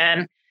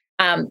tradition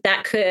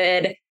that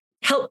could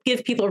help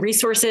give people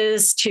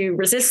resources to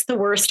resist the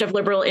worst of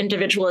liberal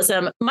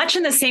individualism, much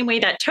in the same way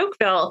that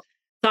Tocqueville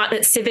thought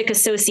that civic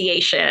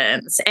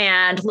associations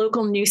and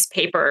local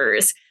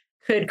newspapers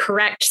could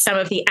correct some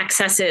of the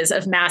excesses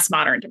of mass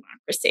modern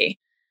democracy.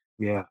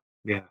 Yeah,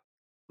 yeah.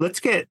 Let's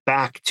get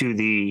back to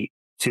the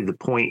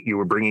point you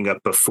were bringing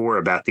up before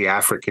about the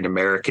African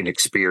American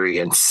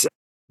experience,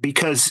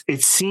 because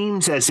it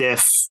seems as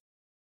if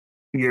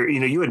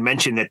you had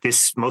mentioned that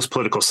most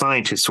political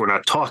scientists were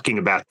not talking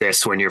about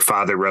this when your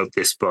father wrote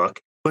this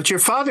book, but your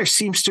father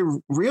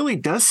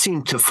does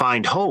seem to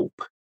find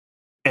hope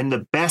and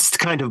the best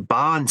kind of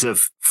bonds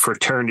of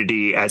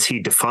fraternity, as he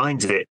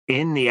defines it,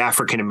 in the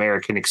African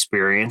American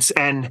experience.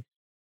 And,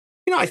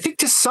 I think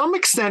to some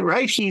extent,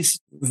 right, he's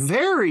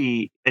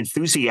very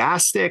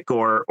enthusiastic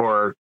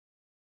or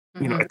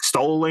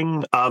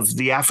extolling of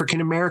the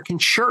African American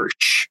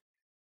church.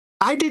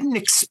 I didn't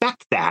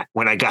expect that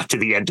when I got to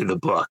the end of the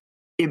book.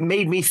 It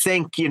made me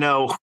think,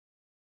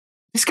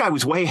 this guy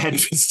was way ahead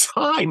of his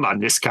time on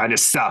this kind of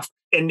stuff.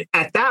 And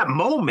at that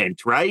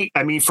moment, right,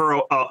 I mean,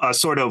 for a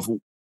sort of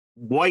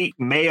white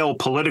male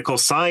political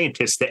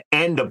scientist to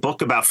end a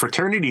book about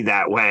fraternity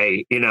that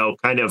way,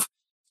 kind of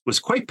was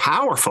quite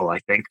powerful, I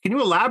think. Can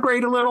you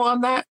elaborate a little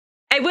on that?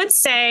 I would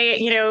say,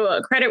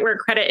 credit where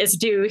credit is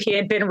due. He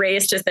had been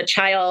raised as the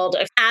child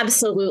of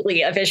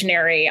absolutely a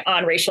visionary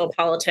on racial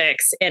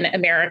politics in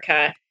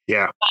America.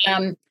 Yeah.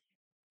 And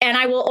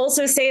I will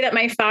also say that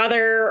my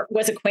father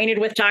was acquainted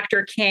with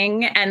Dr.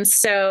 King. And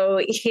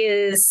so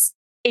his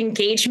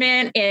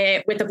engagement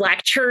with the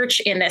Black church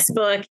in this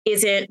book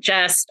isn't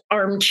just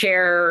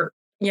armchair,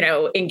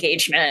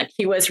 engagement.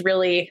 He was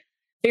really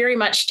very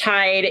much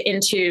tied in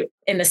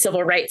the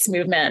civil rights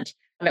movement.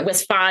 It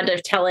was fond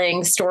of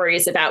telling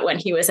stories about when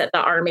he was at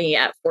the Army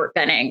at Fort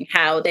Benning,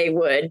 how they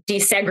would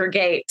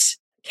desegregate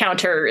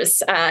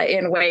counters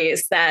in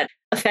ways that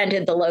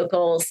offended the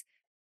locals.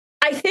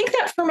 I think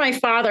that for my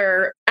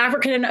father,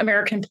 African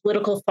American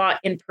political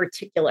thought in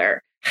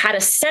particular had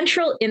a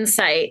central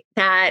insight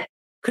that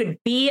could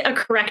be a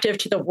corrective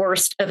to the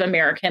worst of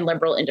American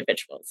liberal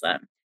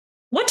individualism.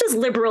 What does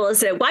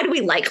liberalism, why do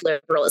we like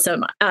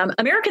liberalism?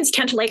 Americans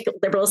tend to like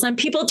liberalism.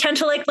 People tend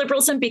to like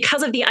liberalism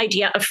because of the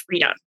idea of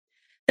freedom.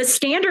 The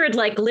standard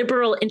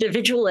liberal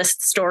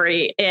individualist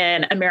story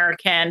in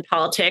American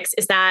politics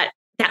is that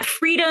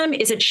freedom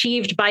is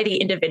achieved by the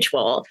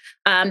individual,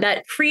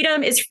 that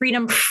freedom is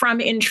freedom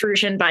from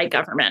intrusion by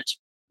government.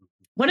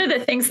 One of the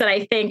things that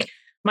I think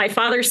my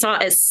father saw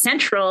as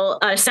central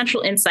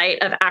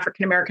insight of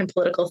African American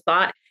political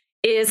thought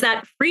is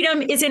that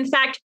freedom is in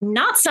fact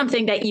not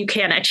something that you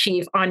can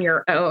achieve on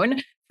your own.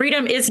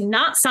 Freedom is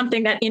not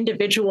something that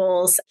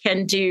individuals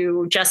can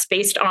do just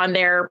based on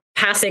their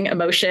passing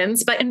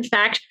emotions, but in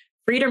fact,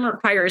 freedom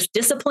requires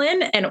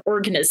discipline and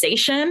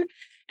organization.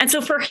 And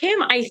so for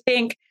him, I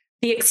think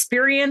the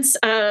experience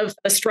of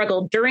the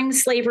struggle during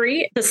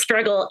slavery, the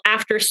struggle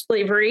after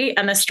slavery,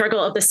 and the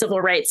struggle of the civil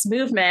rights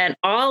movement,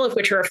 all of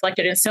which are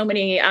reflected in so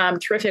many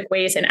terrific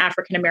ways in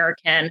African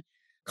American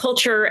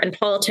culture and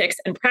politics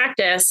and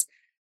practice,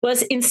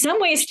 was in some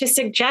ways to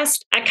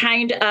suggest a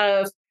kind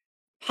of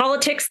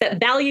politics that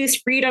values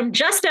freedom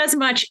just as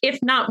much, if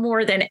not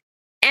more than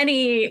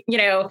any,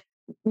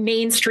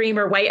 mainstream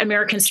or white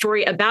American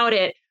story about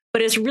it,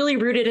 but is really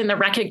rooted in the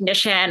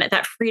recognition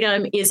that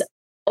freedom is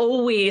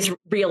always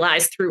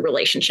realized through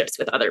relationships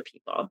with other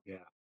people. Yeah.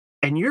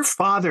 And your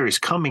father is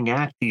coming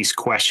at these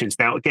questions.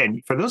 Now,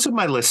 again, for those of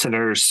my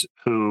listeners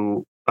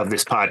of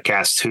this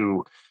podcast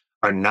who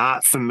are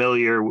not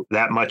familiar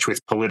that much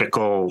with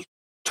political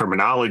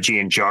terminology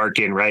and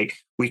jargon, right?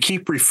 We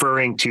keep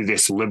referring to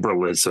this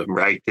liberalism,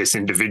 right? This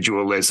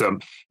individualism.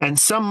 And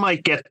some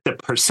might get the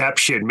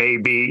perception,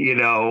 maybe,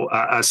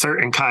 a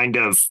certain kind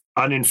of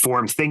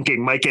uninformed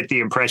thinking might get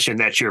the impression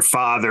that your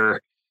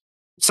father,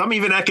 some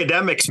even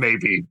academics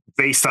maybe,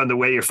 based on the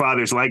way your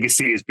father's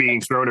legacy is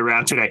being thrown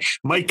around today,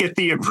 might get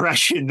the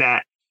impression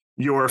that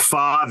your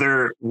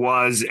father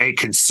was a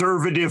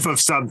conservative of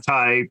some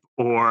type,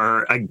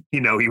 or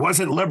he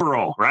wasn't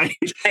liberal, right?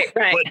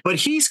 Right. But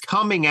he's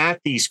coming at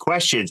these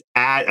questions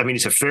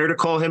is it fair to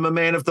call him a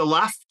man of the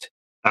left?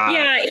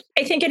 Yeah,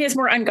 I think in his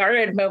more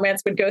unguarded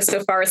moments would go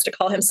so far as to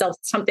call himself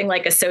something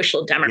like a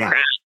social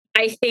democrat.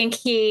 Yeah. I think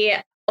he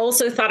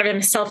also thought of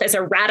himself as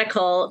a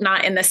radical,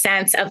 not in the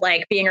sense of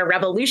being a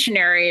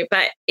revolutionary,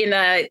 but in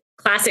the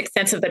classic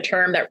sense of the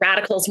term that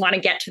radicals want to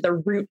get to the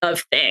root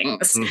of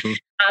things. Mm-hmm.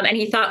 And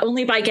he thought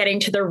only by getting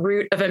to the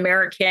root of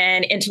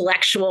American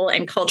intellectual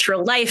and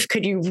cultural life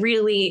could you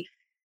really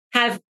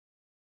have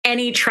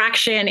any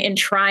traction in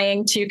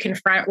trying to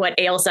confront what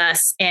ails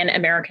us in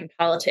American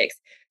politics.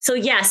 So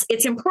yes,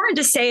 it's important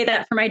to say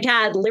that for my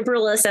dad,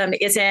 liberalism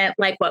isn't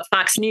like what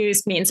Fox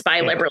News means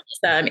by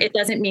liberalism. It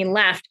doesn't mean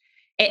left.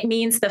 It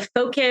means the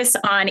focus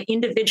on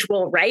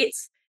individual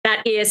rights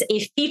that is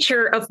a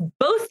feature of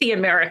both the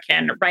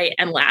American right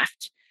and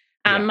left.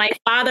 My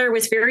father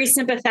was very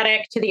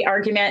sympathetic to the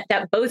argument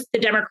that both the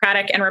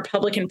Democratic and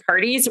Republican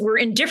parties were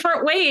in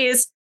different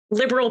ways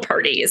liberal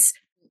parties.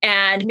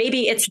 And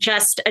maybe it's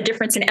just a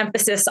difference in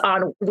emphasis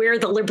on where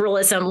the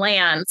liberalism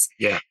lands.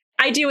 Yeah.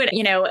 I do it,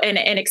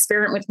 an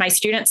experiment with my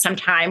students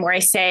sometime where I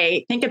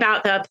say, think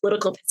about the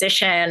political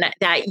position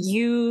that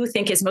you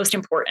think is most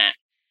important.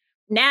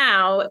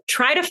 now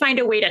try to find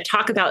a way to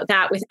talk about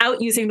that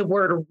without using the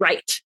word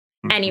right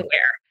anywhere.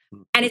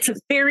 And it's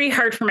very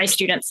hard for my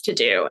students to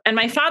do. And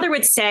my father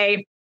would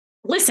say,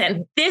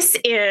 listen, this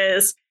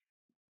is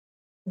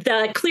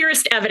the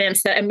clearest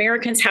evidence that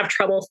Americans have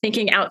trouble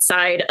thinking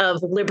outside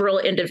of liberal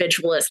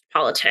individualist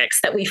politics,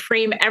 that we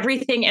frame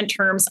everything in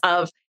terms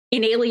of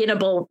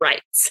inalienable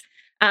rights.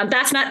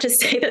 That's not to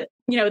say that,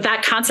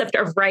 that concept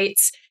of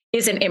rights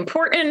isn't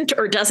important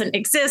or doesn't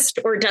exist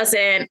or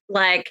doesn't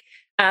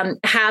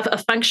have a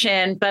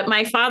function. But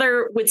my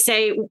father would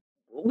say,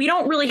 we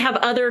don't really have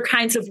other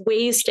kinds of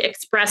ways to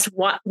express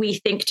what we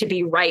think to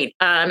be right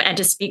and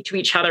to speak to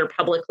each other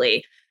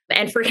publicly.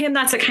 And for him,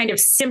 that's a kind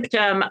of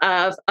symptom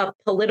of a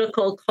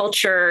political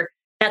culture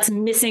that's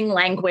missing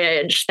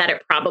language that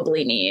it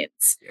probably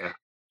needs.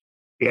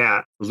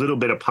 Yeah, a little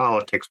bit of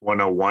politics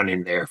 101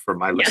 in there for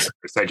my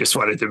listeners. I just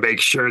wanted to make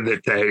sure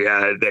that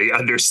they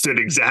understood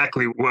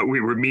exactly what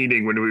we were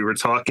meaning when we were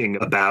talking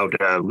about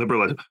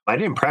liberalism. I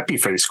didn't prep you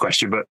for this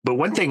question, but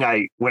one thing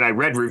when I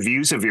read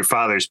reviews of your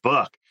father's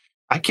book,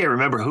 I can't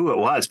remember who it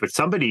was, but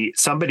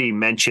somebody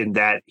mentioned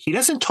that he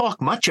doesn't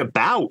talk much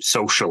about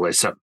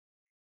socialism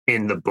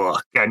in the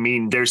book. I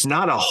mean, there's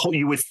not a whole,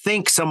 you would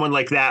think someone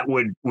like that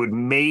would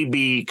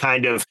maybe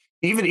kind of,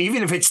 even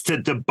if it's to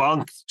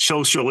debunk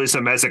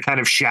socialism as a kind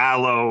of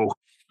shallow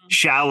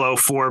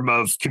form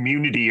of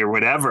community or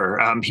whatever.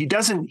 He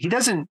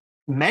doesn't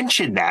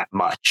mention that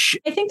much.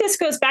 I think this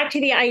goes back to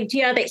the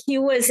idea that he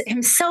was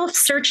himself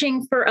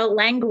searching for a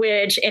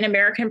language in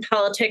American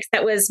politics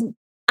that was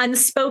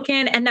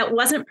unspoken and that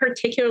wasn't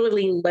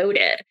particularly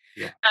loaded.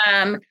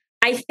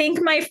 I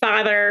think my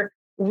father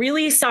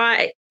really saw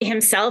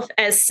himself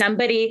as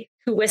somebody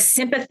who was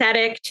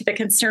sympathetic to the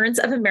concerns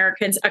of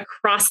Americans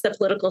across the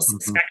political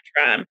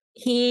spectrum.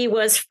 He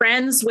was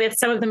friends with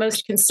some of the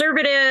most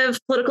conservative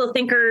political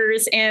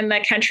thinkers in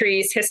the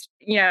country's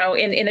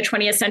in the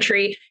 20th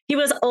century. He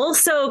was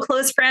also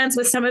close friends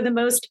with some of the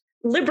most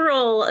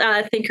liberal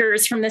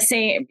thinkers from the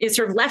same,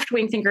 sort of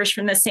left-wing thinkers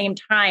from the same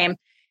time.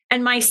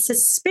 And my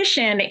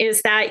suspicion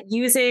is that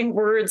using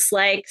words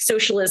like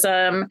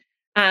socialism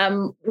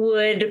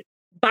would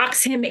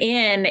box him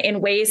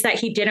in ways that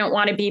he didn't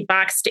want to be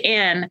boxed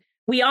in.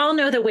 We all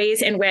know the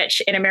ways in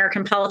which in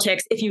American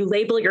politics, if you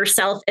label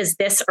yourself as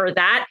this or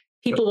that,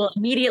 people will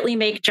immediately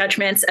make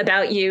judgments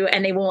about you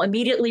and they will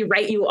immediately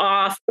write you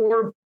off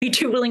or be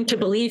too willing to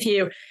believe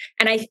you.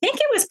 And I think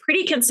it was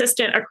pretty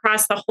consistent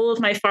across the whole of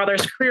my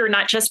father's career,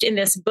 not just in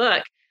this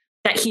book,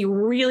 that he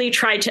really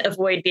tried to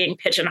avoid being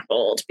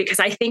pigeonholed, because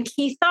I think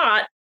he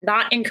thought,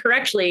 not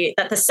incorrectly,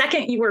 that the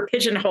second you were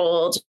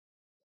pigeonholed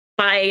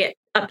by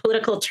a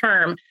political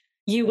term,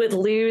 you would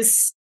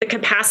lose the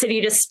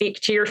capacity to speak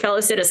to your fellow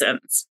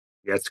citizens.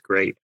 That's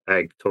great.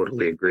 I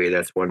totally agree.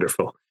 That's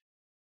wonderful.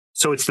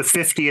 So it's the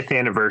 50th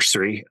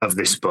anniversary of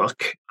this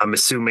book. I'm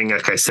assuming,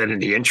 like I said in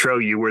the intro,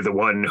 you were the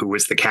one who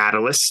was the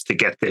catalyst to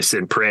get this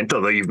in print,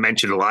 although you've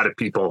mentioned a lot of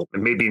people,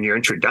 maybe in your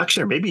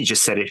introduction, or maybe you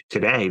just said it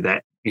today,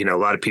 that a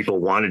lot of people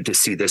wanted to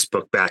see this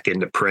book back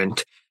into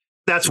print.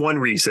 That's one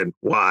reason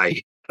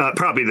why,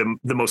 probably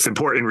the most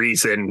important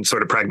reason,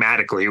 sort of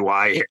pragmatically,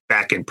 why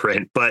back in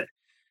print. But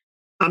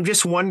I'm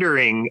just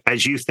wondering,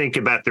 as you think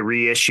about the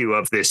reissue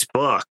of this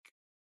book,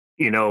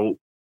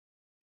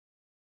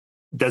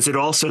 does it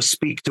also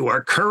speak to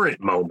our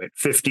current moment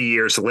 50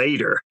 years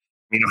later?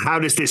 How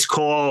does this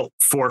call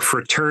for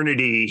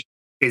fraternity,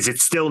 is it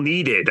still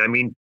needed? I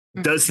mean,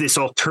 does this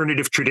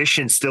alternative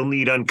tradition still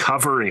need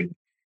uncovering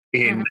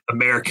in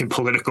American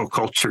political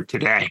culture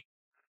today?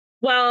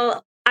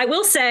 Well, I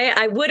will say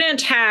I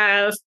wouldn't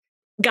have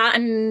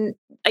gotten,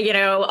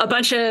 a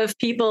bunch of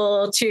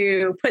people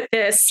to put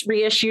this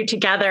reissue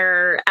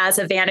together as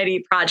a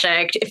vanity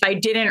project if I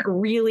didn't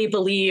really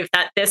believe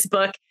that this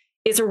book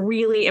is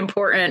really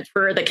important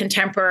for the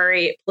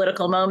contemporary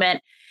political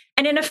moment.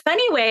 And in a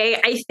funny way,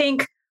 I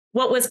think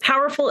what was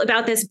powerful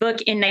about this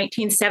book in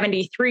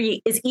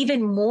 1973 is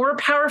even more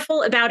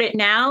powerful about it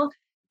now,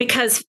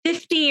 because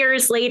 50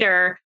 years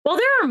later, while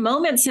there are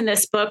moments in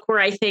this book where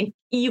I think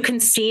you can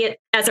see it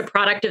as a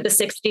product of the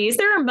 60s,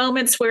 there are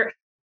moments where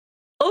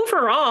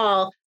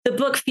overall the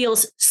book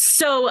feels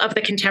so of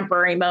the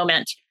contemporary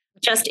moment.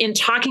 Just in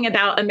talking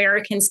about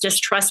Americans'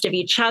 distrust of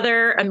each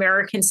other,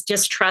 Americans'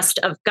 distrust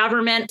of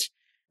government.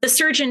 The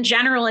Surgeon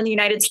General in the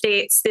United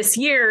States this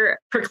year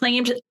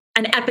proclaimed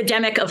an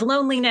epidemic of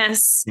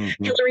loneliness.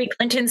 Hillary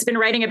Clinton's been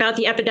writing about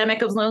the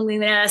epidemic of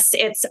loneliness.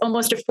 It's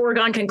almost a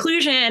foregone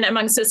conclusion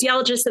among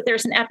sociologists that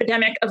there's an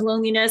epidemic of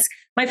loneliness.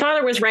 My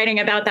father was writing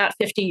about that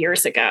 50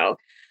 years ago.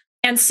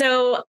 And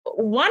so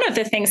one of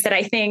the things that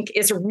I think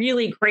is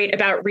really great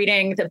about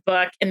reading the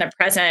book in the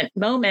present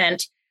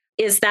moment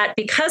is that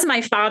because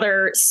my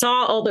father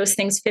saw all those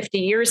things 50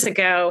 years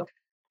ago,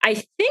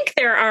 I think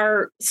there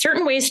are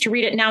certain ways to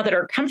read it now that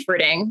are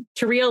comforting,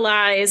 to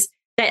realize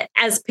that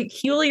as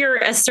peculiar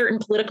as certain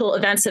political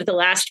events of the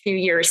last few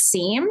years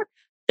seem,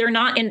 they're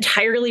not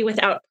entirely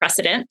without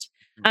precedent.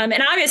 And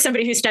I, as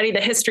somebody who studied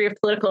the history of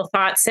political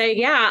thought, say,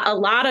 yeah, a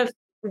lot of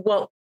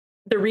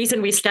the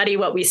reason we study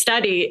what we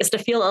study is to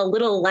feel a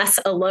little less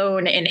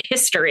alone in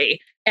history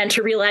and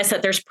to realize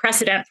that there's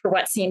precedent for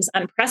what seems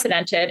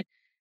unprecedented.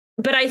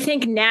 But I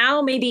think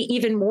now, maybe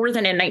even more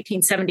than in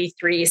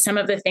 1973, some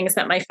of the things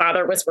that my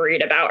father was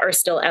worried about are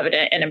still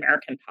evident in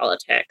American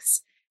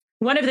politics.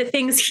 One of the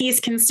things he's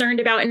concerned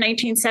about in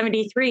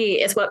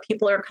 1973 is what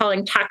people are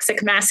calling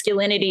toxic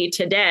masculinity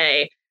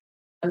today.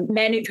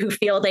 Men who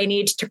feel they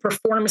need to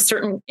perform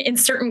in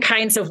certain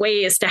kinds of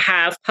ways to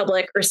have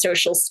public or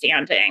social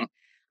standing.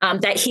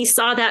 That he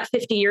saw that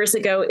 50 years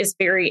ago is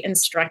very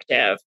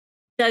instructive.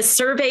 The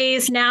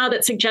surveys now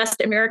that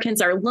suggest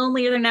Americans are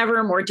lonelier than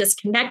ever, more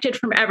disconnected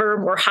from ever,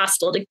 more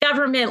hostile to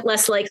government,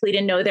 less likely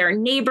to know their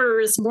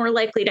neighbors, more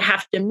likely to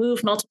have to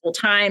move multiple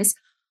times.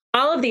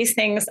 All of these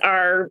things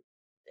are,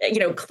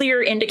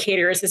 clear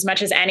indicators, as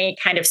much as any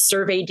kind of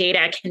survey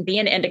data can be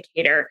an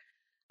indicator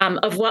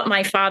of what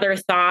my father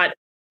thought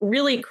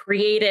really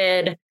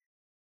created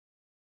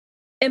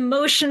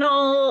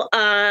emotional,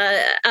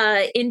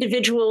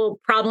 individual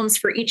problems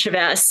for each of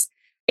us.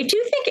 I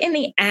do think in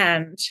the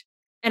end,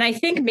 and I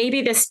think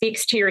maybe this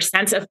speaks to your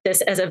sense of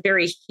this as a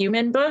very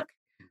human book,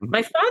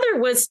 my father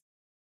was,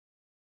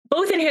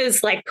 both in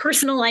his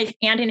personal life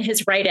and in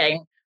his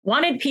writing,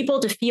 wanted people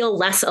to feel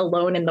less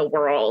alone in the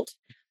world.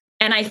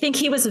 And I think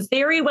he was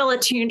very well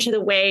attuned to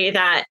the way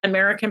that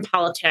American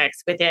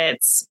politics, with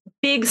its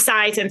big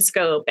size and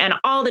scope and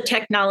all the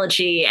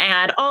technology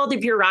and all the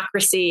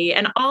bureaucracy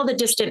and all the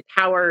distant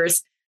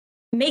powers,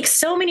 makes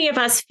so many of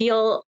us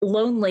feel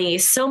lonely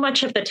so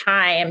much of the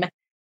time,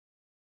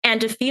 and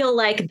to feel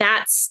like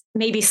that's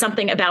maybe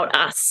something about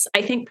us.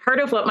 I think part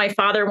of what my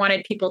father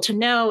wanted people to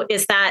know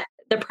is that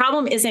the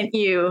problem isn't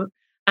you.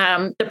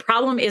 The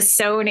problem is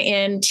sewn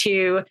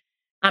into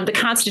the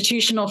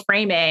constitutional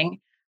framing.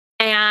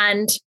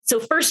 And so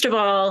first of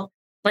all,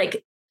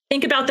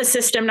 think about the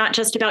system, not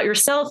just about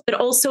yourself, but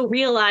also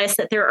realize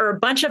that there are a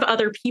bunch of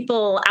other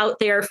people out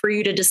there for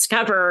you to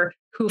discover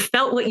who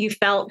felt what you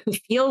felt, who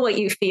feel what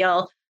you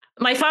feel.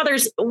 My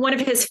father's, one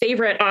of his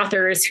favorite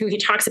authors who he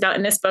talks about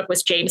in this book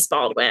was James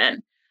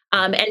Baldwin.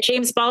 And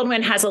James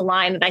Baldwin has a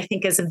line that I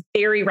think is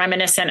very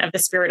reminiscent of the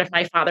spirit of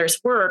my father's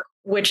work,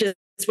 which is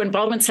when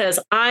Baldwin says,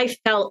 "I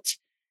felt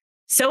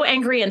so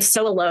angry and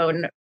so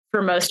alone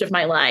for most of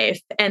my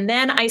life. And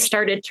then I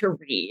started to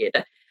read,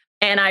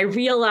 and I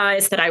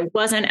realized that I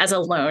wasn't as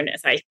alone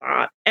as I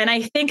thought." And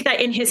I think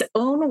that in his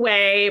own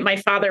way, my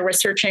father was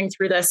searching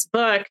through this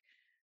book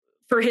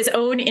for his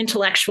own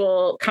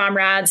intellectual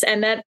comrades.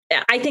 And that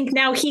I think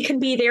now he can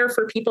be there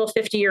for people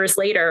 50 years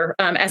later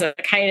as a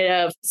kind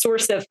of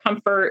source of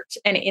comfort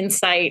and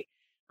insight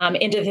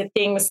into the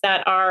things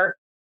that are,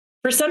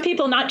 for some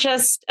people, not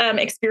just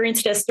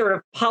experienced as sort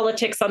of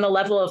politics on the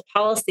level of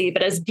policy,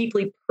 but as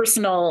deeply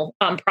personal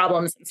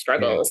problems and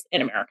struggles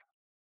in America.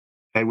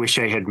 I wish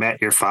I had met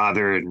your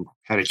father and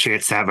had a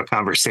chance to have a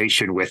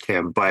conversation with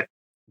him, but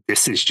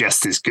this is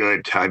just as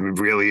good. I'm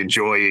really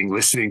enjoying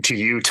listening to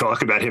you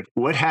talk about him.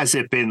 What has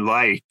it been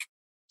like?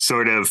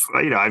 Sort of,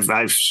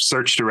 I've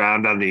searched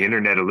around on the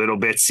internet a little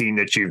bit, seen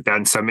that you've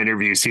done some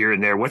interviews here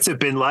and there. What's it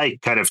been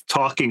like kind of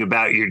talking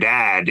about your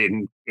dad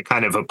in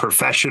kind of a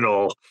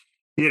professional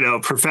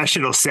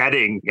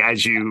setting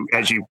as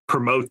you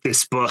promote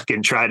this book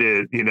and try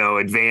to,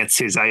 advance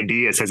his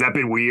ideas? Has that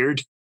been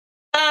weird?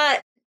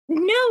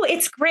 No,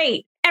 it's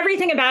great.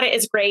 Everything about it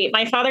is great.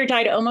 My father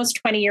died almost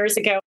 20 years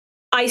ago.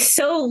 I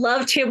so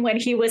loved him when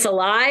he was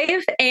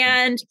alive,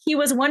 and he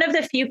was one of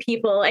the few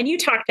people, and you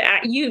talk to,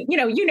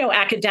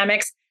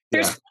 academics.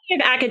 There's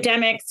plenty of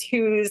academics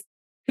whose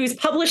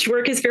published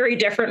work is very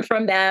different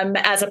from them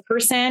as a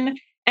person.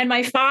 And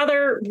my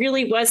father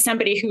really was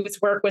somebody whose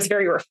work was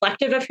very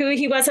reflective of who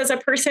he was as a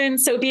person.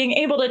 So being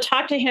able to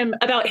talk to him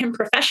about him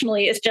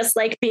professionally is just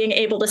like being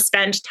able to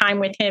spend time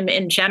with him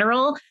in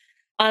general.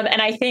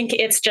 And I think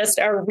it's just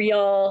a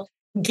real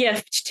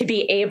gift to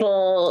be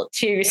able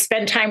to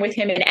spend time with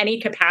him in any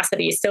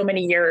capacity so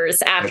many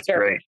years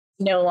after he's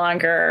no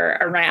longer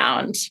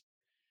around.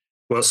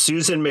 Well,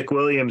 Susan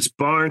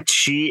McWilliams-Barnt,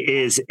 she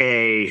is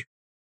a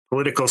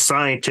political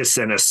scientist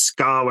and a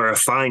scholar, a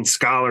fine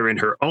scholar in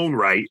her own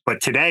right.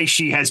 But today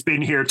she has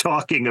been here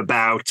talking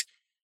about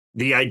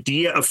the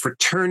idea of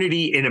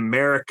fraternity in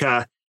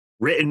America,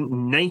 written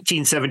in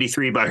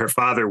 1973 by her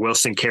father,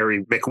 Wilson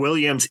Carey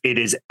McWilliams. It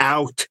is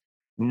out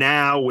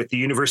now with the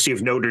University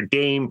of Notre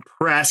Dame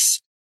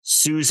Press.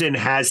 Susan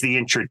has the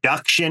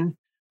introduction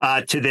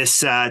to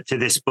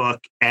this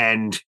book,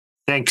 and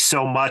thanks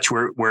so much.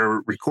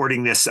 We're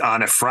recording this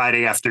on a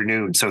Friday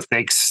afternoon, so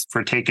thanks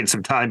for taking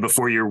some time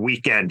before your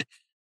weekend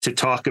to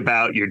talk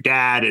about your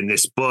dad and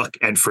this book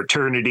and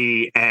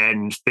fraternity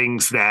and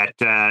things that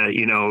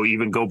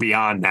even go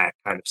beyond that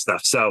kind of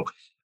stuff. So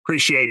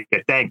appreciate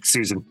it. Thanks,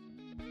 Susan.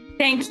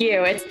 Thank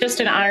you. It's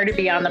just an honor to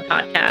be on the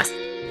podcast.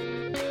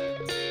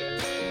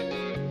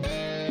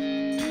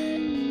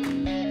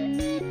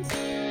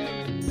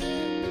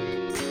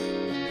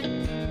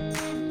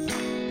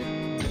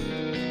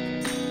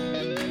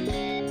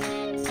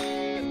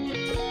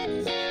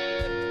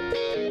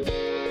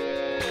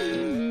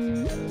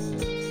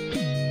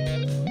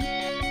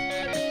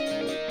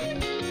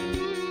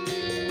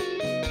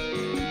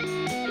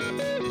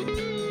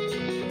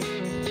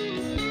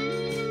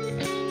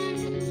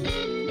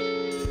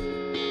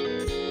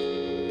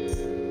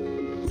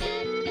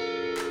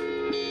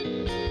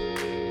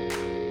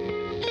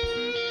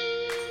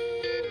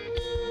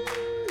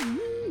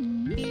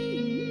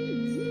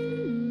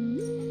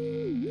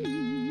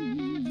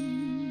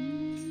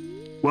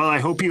 Well, I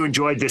hope you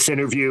enjoyed this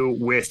interview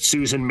with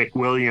Susan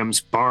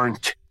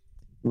McWilliams-Barnt.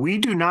 We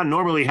do not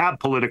normally have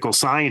political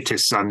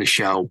scientists on the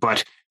show,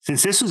 but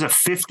since this was a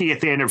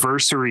 50th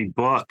anniversary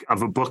book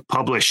of a book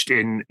published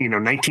in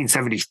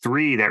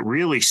 1973 that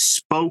really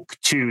spoke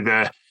to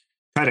the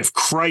kind of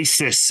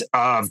crisis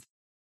of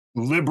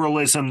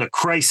liberalism, the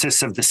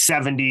crisis of the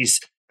 70s,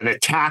 an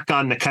attack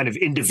on the kind of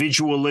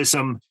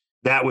individualism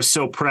that was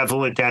so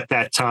prevalent at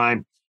that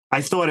time,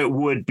 I thought it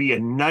would be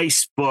a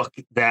nice book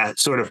that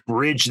sort of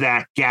bridged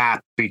that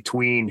gap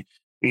between,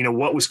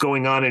 what was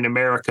going on in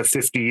America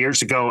 50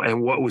 years ago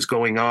and what was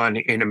going on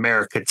in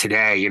America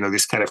today,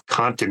 this kind of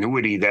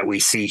continuity that we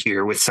see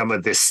here with some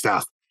of this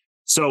stuff.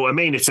 So, I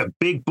mean, it's a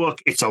big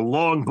book. It's a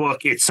long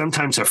book. It's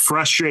sometimes a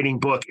frustrating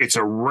book. It's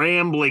a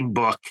rambling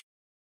book.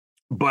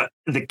 But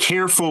the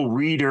careful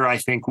reader, I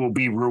think, will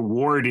be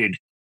rewarded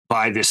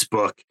by this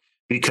book,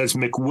 because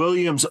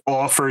McWilliams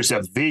offers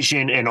a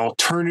vision, an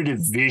alternative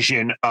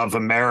vision of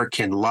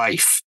American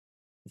life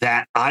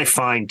that I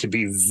find to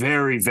be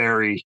very,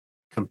 very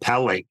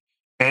compelling.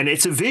 And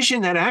it's a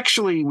vision that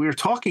actually, we were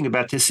talking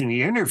about this in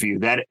the interview,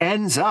 that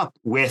ends up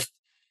with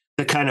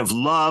the kind of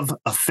love,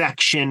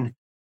 affection,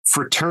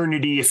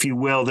 fraternity, if you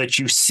will, that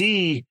you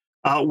see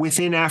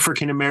within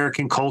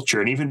African-American culture.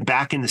 And even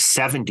back in the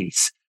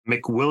 70s,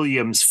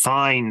 McWilliams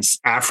finds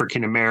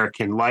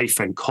African-American life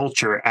and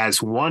culture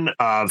as one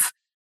of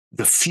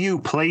the few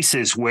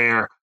places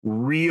where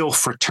real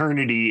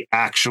fraternity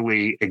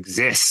actually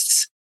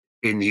exists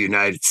in the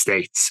United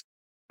States.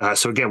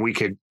 So again, we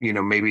could,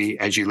 maybe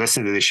as you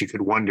listen to this, you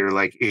could wonder,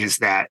 is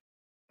that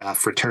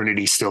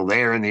fraternity still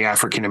there in the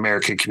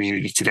African-American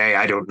community today?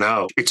 I don't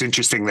know. It's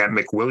interesting that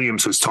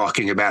McWilliams was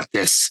talking about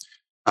this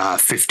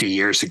 50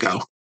 years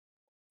ago.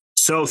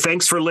 So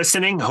thanks for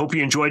listening. Hope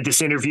you enjoyed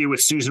this interview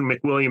with Susan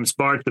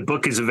McWilliams-Barnt. The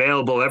book is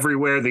available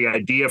everywhere. The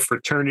Idea of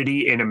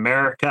Fraternity in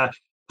America,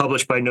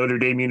 published by Notre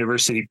Dame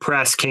University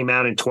Press, came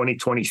out in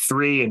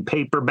 2023 in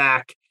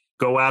paperback.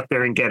 Go out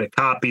there and get a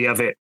copy of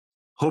it.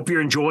 Hope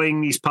you're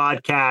enjoying these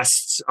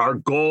podcasts. Our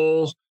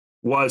goal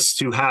was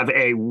to have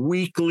a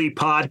weekly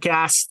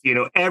podcast,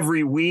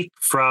 every week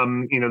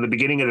from, the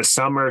beginning of the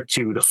summer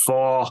to the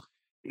fall.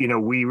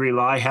 We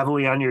rely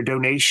heavily on your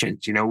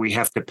donations. We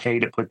have to pay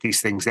to put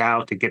these things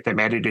out, to get them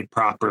edited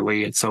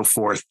properly and so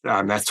forth.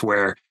 That's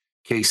where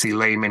Casey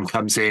Lehman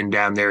comes in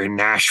down there in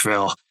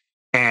Nashville.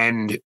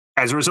 And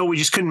as a result, we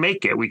just couldn't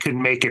make it. We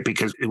couldn't make it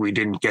because we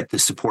didn't get the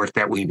support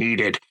that we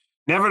needed.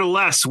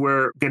 Nevertheless,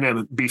 we're going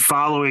to be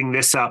following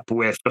this up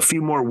with a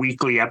few more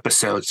weekly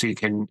episodes, so you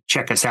can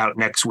check us out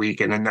next week.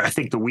 And then I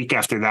think the week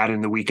after that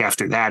and the week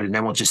after that, and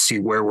then we'll just see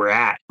where we're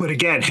at. But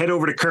again, head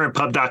over to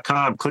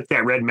currentpub.com, click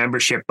that red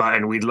membership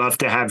button. We'd love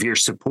to have your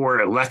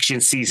support.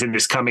 Election season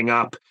is coming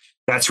up.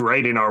 That's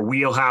right in our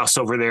wheelhouse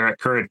over there at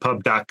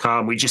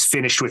currentpub.com. We just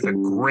finished with a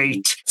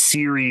great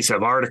series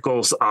of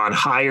articles on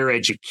higher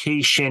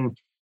education.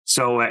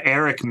 So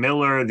Eric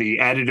Miller, the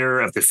editor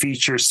of the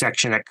features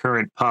section at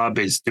Current Pub,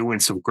 is doing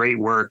some great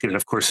work. And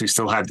of course, we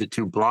still have the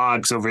two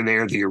blogs over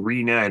there, The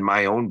Arena and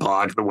my own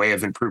blog, The Way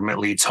of Improvement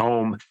Leads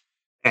Home.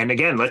 And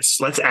again, let's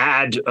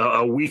add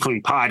a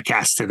weekly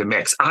podcast to the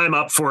mix. I'm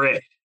up for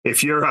it.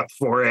 If you're up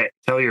for it,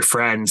 tell your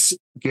friends,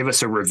 give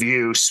us a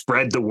review,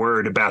 spread the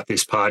word about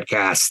this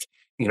podcast.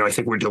 I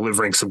think we're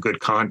delivering some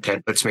good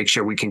content. Let's make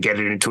sure we can get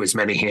it into as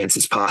many hands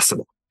as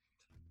possible.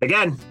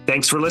 Again,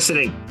 thanks for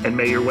listening, and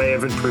may your way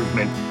of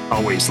improvement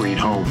always lead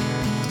home.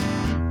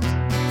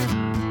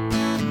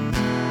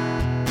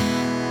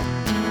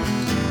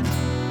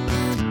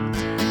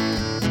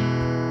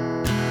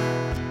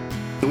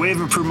 The Way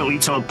of Improvement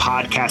Leads Home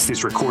podcast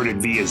is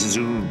recorded via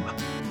Zoom.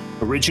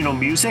 Original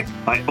music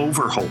by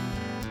Overholt.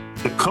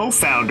 The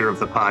co-founder of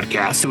the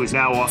podcast, who is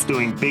now off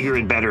doing bigger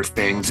and better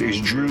things,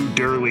 is Drew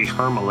Durley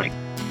Hermeling.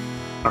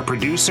 Our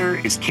producer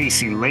is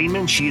Casey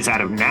Lehman. She's out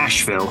of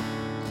Nashville.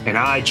 And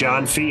I,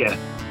 John Fia,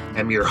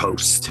 am your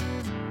host.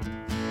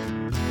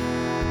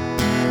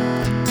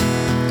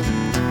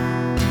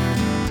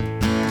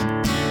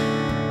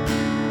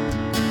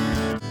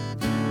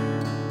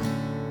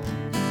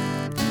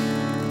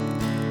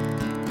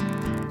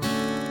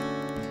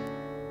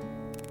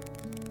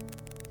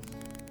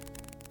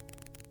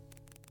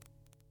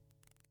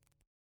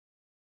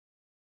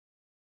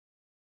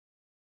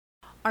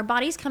 Our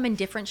bodies come in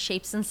different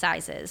shapes and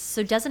sizes,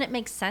 so doesn't it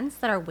make sense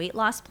that our weight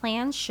loss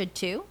plans should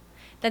too?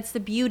 That's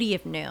the beauty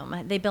of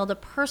Noom. They build a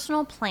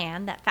personal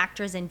plan that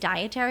factors in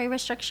dietary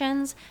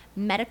restrictions,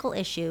 medical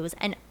issues,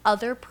 and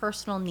other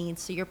personal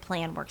needs so your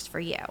plan works for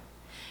you.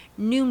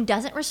 Noom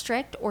doesn't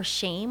restrict or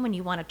shame when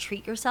you want to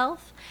treat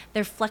yourself.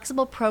 Their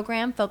flexible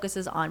program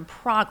focuses on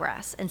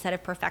progress instead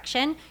of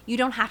perfection. You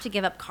don't have to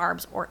give up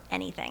carbs or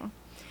anything.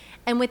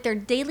 And with their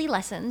daily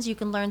lessons, you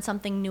can learn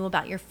something new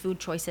about your food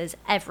choices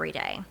every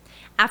day.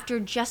 After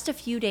just a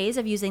few days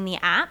of using the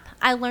app,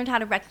 I learned how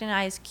to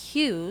recognize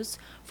cues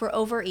for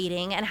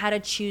overeating and how to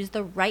choose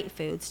the right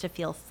foods to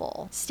feel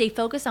full. Stay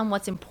focused on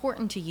what's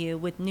important to you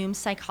with Noom's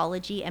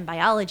psychology and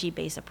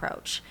biology-based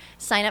approach.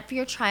 Sign up for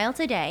your trial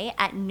today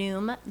at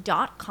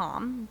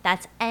Noom.com.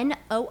 That's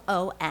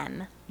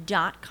Noom.com.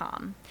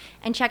 noom.com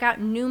and check out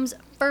Noom's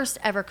first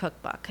ever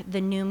cookbook,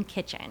 The Noom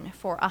Kitchen,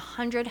 for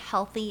 100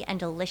 healthy and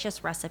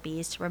delicious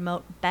recipes to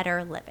promote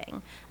better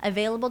living.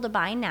 Available to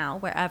buy now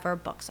wherever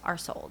books are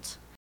sold.